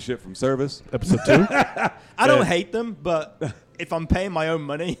has some shit from service. Episode 2. I don't hate them, but if I'm paying my own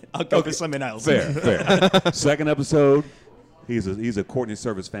money, I'll go for something else. Fair. Second episode, he's a Courtney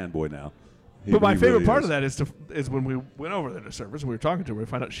Service fanboy now. But my favorite part of that is when we went over there to service and we were talking to her, we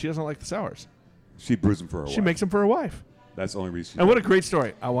found out she doesn't like the sours. She brews them for her wife. She makes them for her wife. That's the only reason. And what a great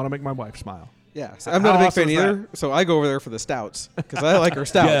story. I want to make my wife smile. Yeah, so I'm not a big fan either, so I go over there for the stouts because I like her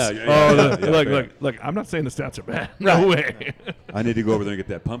stouts. Look, I'm not saying the stouts are bad. No way. I need to go over there and get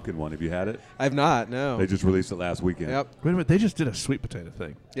that pumpkin one. Have you had it? I've not, no. They just released it last weekend. Yep. Wait a minute, they just did a sweet potato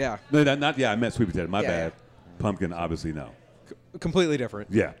thing. Yeah. No, I meant sweet potato. My bad. Yeah. Pumpkin, obviously, no. Completely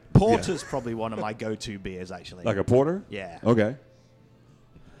different. Yeah. Porter's probably one of my go-to beers, actually. Like a porter? Yeah. Okay.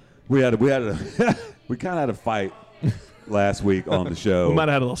 We kind of had a fight last week on the show. We might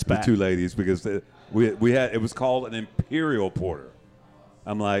have had a little spat. The two ladies because it was called an imperial porter.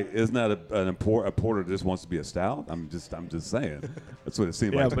 I'm like, isn't that a porter that just wants to be a stout? I'm just saying. That's what it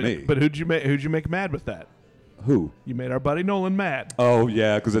seemed like to me. But who'd you make mad with that? Who? You made our buddy Nolan mad. Oh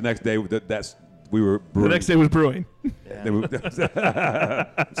yeah, because the next day we were brewing. The next day was brewing. Yeah.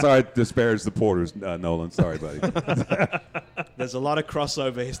 Sorry to disparage the porters, Nolan. Sorry, buddy. There's a lot of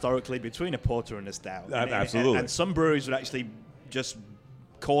crossover historically between a porter and a stout. Absolutely. And some breweries would actually just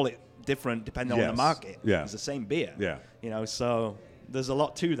call it different depending on the market. Yeah. It's the same beer. Yeah. So there's a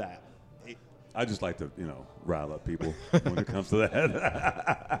lot to that. I just like to, rile up people when it comes to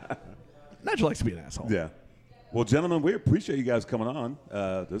that. Nigel likes to be an asshole. Yeah. Well, gentlemen, we appreciate you guys coming on.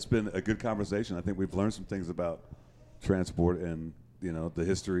 It's been a good conversation. I think we've learned some things about transport and the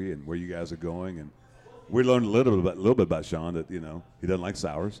history and where you guys are going, and we learned a little bit about Sean that he doesn't like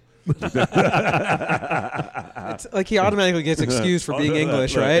sours. It's like he automatically gets excused for being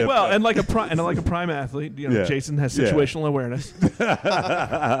English, right? Well, and like a prime athlete, Jason has situational awareness.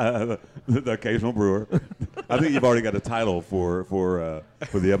 The occasional brewer. I think you've already got a title for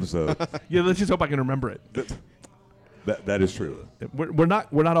the episode. Yeah, let's just hope I can remember it. That is true. We're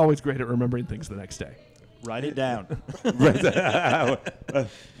not always great at remembering things the next day. Write it down.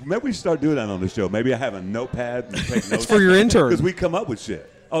 Maybe we should start doing that on the show. Maybe I have a notepad and take notes. It's for your intern. Because we come up with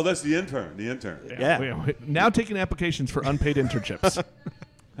shit. Oh, that's the intern. Yeah. Now taking applications for unpaid internships.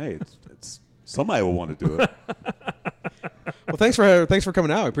 Hey, it's somebody will want to do it. Well, thanks for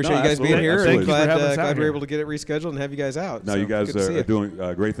coming out. I appreciate you guys being here. Absolutely. And Thank you for having us out glad we here. were able to get it rescheduled and have you guys out. No, So you guys good to see are doing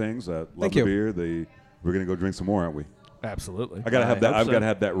great things. Love Thank the you. beer. We're gonna go drink some more, aren't we? Absolutely. I gotta have that. I've got to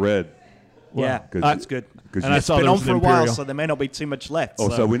have that red. Yeah, 'cause that's good. 'cause And I you- saw Been there on was for an a while, Imperial. so there may not be too much left. Oh,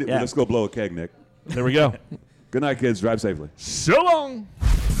 so yeah. let's go blow a keg, Nick. There we go. Good night, kids. Drive safely. So long.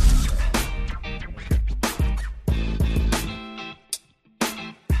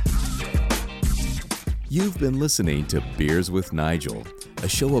 You've been listening to Beers with Nigel, a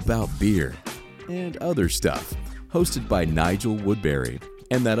show about beer and other stuff, hosted by Nigel Woodbury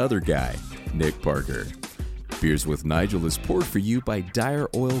and that other guy, Nick Parker. Beers with Nigel is poured for you by Dire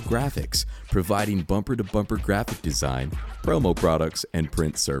Oil Graphics, providing bumper-to-bumper graphic design, promo products, and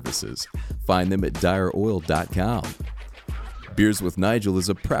print services. Find them at direoil.com. Beers with Nigel is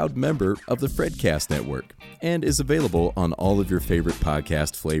a proud member of the Fredcast Network and is available on all of your favorite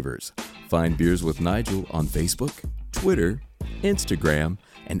podcast flavors. Find Beers with Nigel on Facebook, Twitter, Instagram,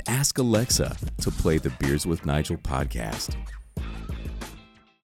 and ask Alexa to play the Beers with Nigel podcast.